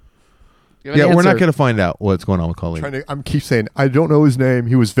 Yeah, we're not going to find out what's going on with Colleen. I'm keep saying I don't know his name.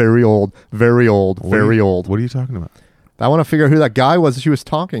 He was very old, very old, very old. What are you talking about? I want to figure out who that guy was she was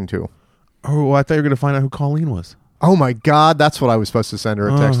talking to. Oh, I thought you were going to find out who Colleen was. Oh my God, that's what I was supposed to send her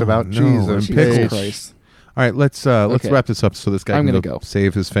a text about. no, Jesus, pickles. Paige. Christ. All right, let's Okay. wrap this up so this guy I'm can gonna go.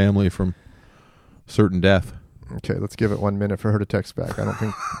 save his family from certain death. Okay, let's give it 1 minute for her to text back. I don't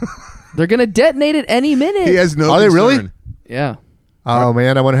think. They're going to detonate at any minute. He has no Are they really? concern. Yeah. Oh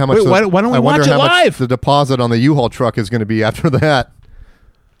man, I wonder how much. Wait, why don't we I wonder watch it how much live? the deposit on the U-Haul truck is going to be after that.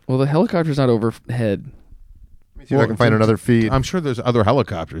 Well, the helicopter's not overhead. Let me see if I can find another feed. I'm sure there's other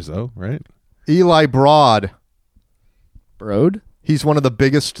helicopters though, right? Eli Broad. Broad? He's one of the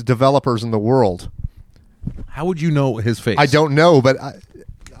biggest developers in the world. How would you know his face? I don't know, but I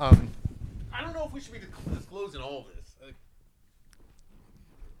don't know if we should be disclosing all this.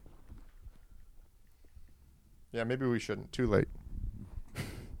 yeah, maybe we shouldn't. Too late.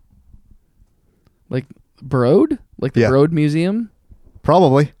 Like Broad? Like the Yeah. Broad Museum?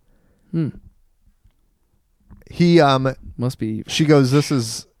 Probably. He Must be. she goes, "This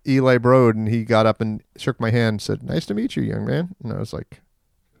is Eli Broad," and he got up and shook my hand and said, "Nice to meet you, young man." And I was like,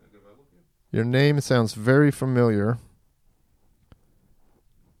 "Your name sounds very familiar."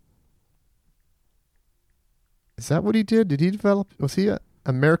 Is that what he did? Did he develop? Was he an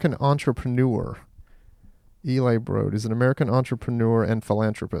American entrepreneur? Eli Broad is an American entrepreneur and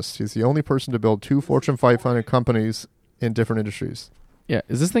philanthropist. He's the only person to build 2 Fortune 500 companies in different industries. Yeah.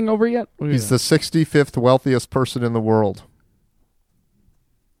 Is this thing over yet? What are He's the 65th wealthiest person in the world.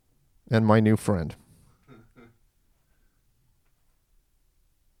 And my new friend.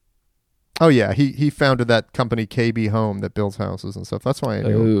 Oh, yeah. He founded that company KB Home that builds houses and stuff. That's why I knew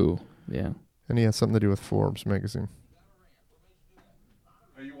him. Ooh. Yeah. And he has something to do with Forbes magazine.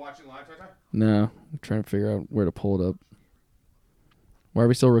 Are you watching live, Tata? No. I'm trying to figure out where to pull it up. Why are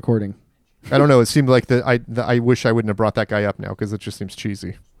we still recording? I don't know. It seemed like I wish I wouldn't have brought that guy up now because it just seems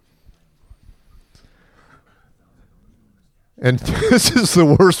cheesy. And this is the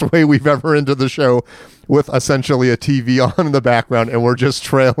worst way we've ever ended the show, with essentially a TV on in the background and we're just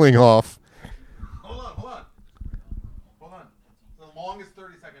trailing off. Hold on. The longest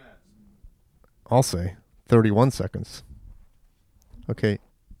 30-second ads. I'll say 31 seconds. Okay.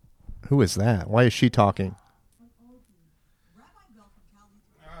 Who is that? Why is she talking?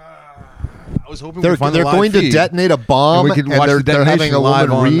 I was hoping They're we'd find the live going to feed. detonate a bomb, And we could watch they're the having a detonation live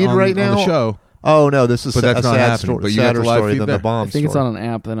woman read on right the now. show. Oh no, this is But a that's not sad happening. story, But you got sadder the live story than the feedback? bomb I think it's story. on an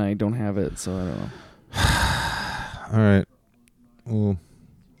app, and I don't have it, so I don't know. All right. Well,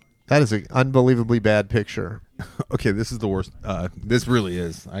 That is an unbelievably bad picture. okay, this is the worst. This really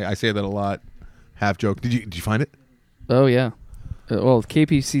is. I say that a lot. Half joke. Did you find it? Oh, yeah. Well,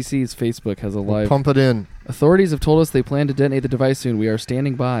 KPCC's Facebook has a live. Pump it in. Authorities have told us they plan to detonate the device soon. We are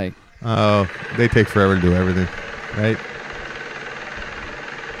standing by. Oh, they take forever to do everything, right?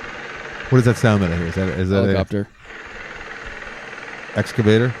 What does that sound that I hear? Is that Helicopter. a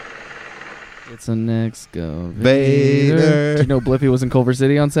excavator? It's an excavator. Vader. Do you know Blippy was in Culver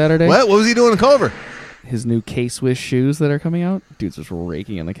City on Saturday? What was he doing in Culver? His new K-Swiss shoes that are coming out. Dude's just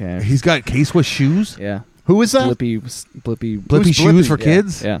raking in the cash. He's got K-Swiss shoes. Yeah. Who is that? Blippy Blippy shoes for Yeah.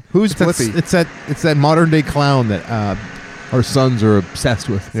 kids. Yeah. Who's It's Blippy? it's that modern day clown that our sons are obsessed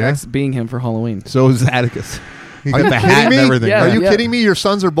with. Zach's being him for Halloween. So is Atticus. He's Are got you the kidding hat and me? everything. Yeah. Are you kidding me? Your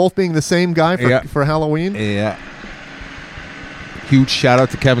sons are both being the same guy Yeah. for Halloween? Yeah. Huge shout out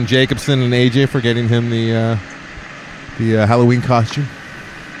to Kevin Jacobson and AJ for getting him the Halloween costume.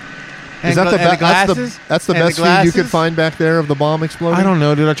 Is that that's the best feed you could find back there of the bomb exploding? I don't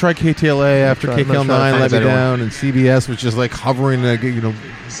know, dude. I tried KTLA after I'm not sure I KKL9 find let me anyone. down, and CBS was just like hovering,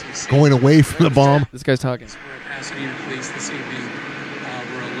 going away from the bomb. This guy's talking. Pasadena police this evening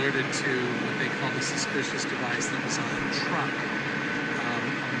were alerted to what they called a suspicious device that was on a truck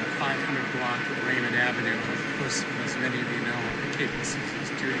on the 500 block of Raymond Avenue. Of course, as many of you know, the cable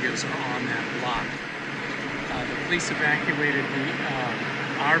studios are on that block. The police evacuated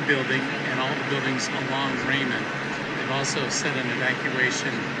our building and all the buildings along Raymond. They've also set an evacuation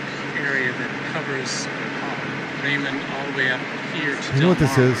area that covers Raymond all the way up here to You know what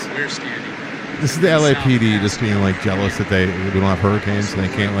this Del Mar, is? where we're standing. This is the LAPD just being like jealous that we don't have hurricanes and they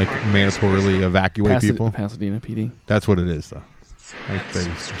can't like mandatorily evacuate people. Pasadena PD. That's what it is, though. Like they're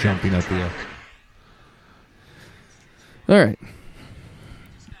just jumping up the. All right.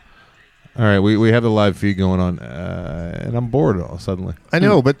 All right, we have the live feed going on, and I'm bored all suddenly. I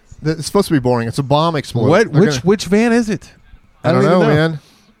know, but it's supposed to be boring. It's a bomb explosion. What? Which van is it? I don't even know, man.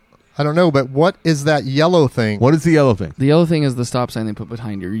 I don't know, but what is that yellow thing? What is the yellow thing? The other thing is the stop sign they put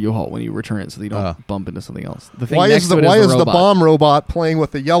behind your U-Haul when you return it, so that you don't bump into something else. The thing Why next is to the it why is the robot. bomb robot playing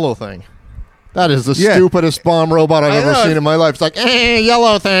with the yellow thing? That is the Yeah. stupidest bomb robot I've ever know. seen in my life. It's like,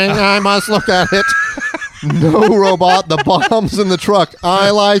 yellow thing. I must look at it. No, robot. The bomb's in the truck.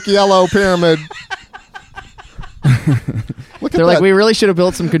 I like yellow pyramid. Look at They're like, that. we really should have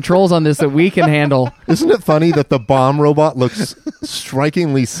built some controls on this that we can handle. Isn't it funny that the bomb robot looks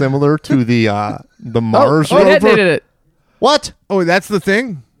strikingly similar to the Mars Oh, rover? it detonated it. What? Oh, that's the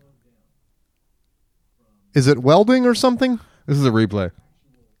thing. Is it welding or something? This is a replay.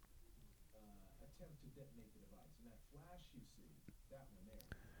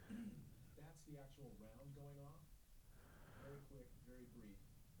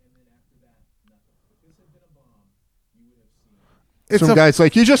 Some guy's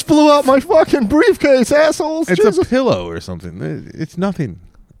like, you just blew out my fucking briefcase, assholes. It's Jesus. a pillow or something. It's nothing.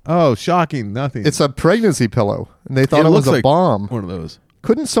 Oh, shocking! Nothing. It's a pregnancy pillow, and they thought it was looks a like bomb. One of those.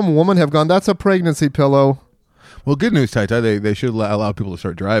 Couldn't some woman have gone, that's a pregnancy pillow? Well, good news, Tai Tai. They should allow people to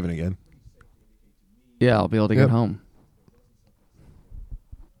start driving again. Yeah, I'll be able to Yep. get home.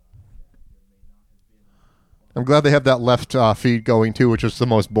 I'm glad they have that left feed going, too, which is the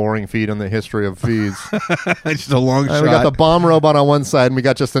most boring feed in the history of feeds. Just a long shot. We got the bomb robot on one side, and we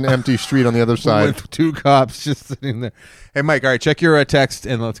got just an empty street on the other side. with two cops just sitting there. Hey, Mike. All right, check your text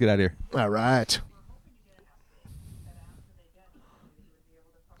and let's get out of here. All right.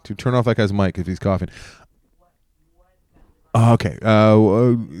 To turn off that guy's mic if he's coughing. Oh, okay.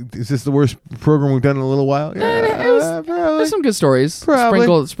 Is this the worst program we've done in a little while? Yeah, There's some good stories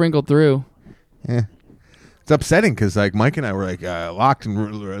Probably. sprinkled through. yeah. It's upsetting because like Mike and I were like locked and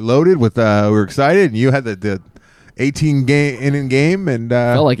loaded with. We were excited, and you had the 18 inning game, and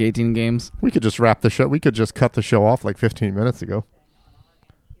Felt like 18 games. We could just wrap the show. We could just cut the show off like 15 minutes ago.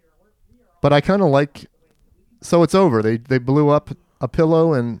 But I kind of like... So it's over. They blew up a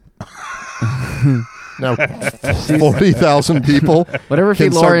pillow and... Now 40,000 people Whatever can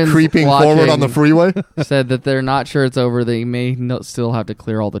feed start Lauren's creeping forward on the watching freeway. said that they're not sure it's over. They may still have to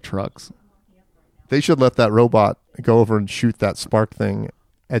clear all the trucks. They should let that robot go over and shoot that spark thing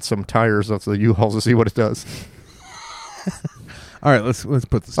at some tires of the U-Hauls to see what it does. all right, let's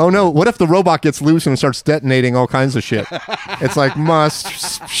put this. Oh no! What if the robot gets loose and starts detonating all kinds of shit? It's like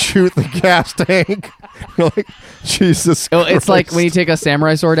must shoot the gas tank. You're like, Jesus. Oh, it's like Christ. when you take a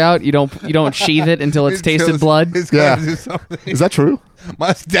samurai sword out, you don't sheathe it until it's tasted blood. It's Yeah. gotta do something. Is that true?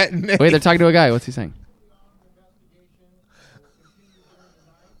 Must detonate. Wait, they're talking to a guy. What's he saying?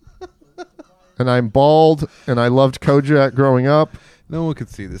 And I'm bald, and I loved Kojak growing up. No one could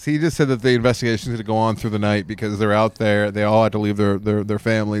see this. He just said that the investigation is going to go on through the night because they're out there. They all had to leave their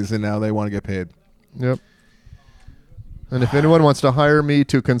families, and now they want to get paid. Yep. And if anyone wants to hire me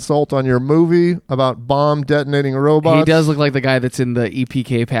to consult on your movie about bomb detonating robots, He does look like the guy that's in the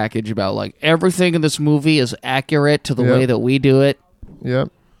EPK package about like everything in this movie is accurate to the Yep. way that we do it. Yep.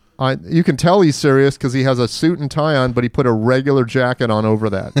 You can tell he's serious because he has a suit and tie on, but he put a regular jacket on over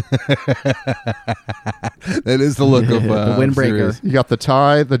that. That is the look of The windbreaker. serious. You got the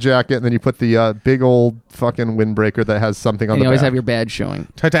tie, the jacket, and then you put the big old fucking windbreaker that has something on And the you always back. have your badge showing.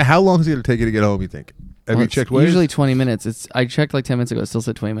 Tai, how long is it going to take you to get home, you think? Have Well, you it's checked Waze? Usually 20 minutes. I checked like 10 minutes ago. It still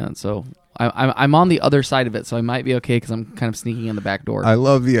said 20 minutes. So I'm on the other side of it. So I might be okay because I'm kind of sneaking in the back door. I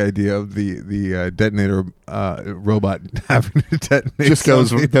love the idea of the detonator robot having to detonate. just goes.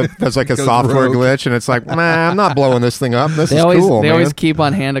 something. There's like a Goes software rogue. glitch, and it's like, man, I'm not blowing this thing up. This They is always cool, they man. always keep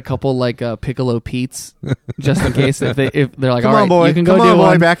on hand a couple like Piccolo Pete's just in case if they're like, Come all right, on, boy. you can go Come do on, boy.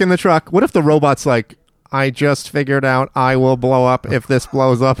 one. Back in the truck. What if the robot's like, I just figured out I will blow up if this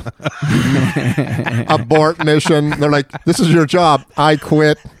blows up. Abort mission. They're like, this is your job. I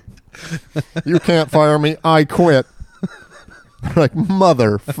quit. You can't fire me. I quit. They're like,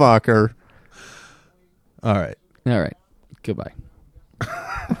 motherfucker. All right. All right. Goodbye.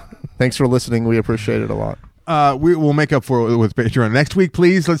 Thanks for listening. We appreciate it a lot. We will make up for it with Patreon next week.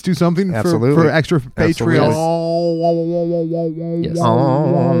 Please, let's do something Absolutely. for extra Patreon. Yes.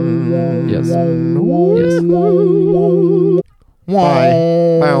 Yes. Yes. Yes.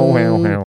 Bye. Wow, wow, wow.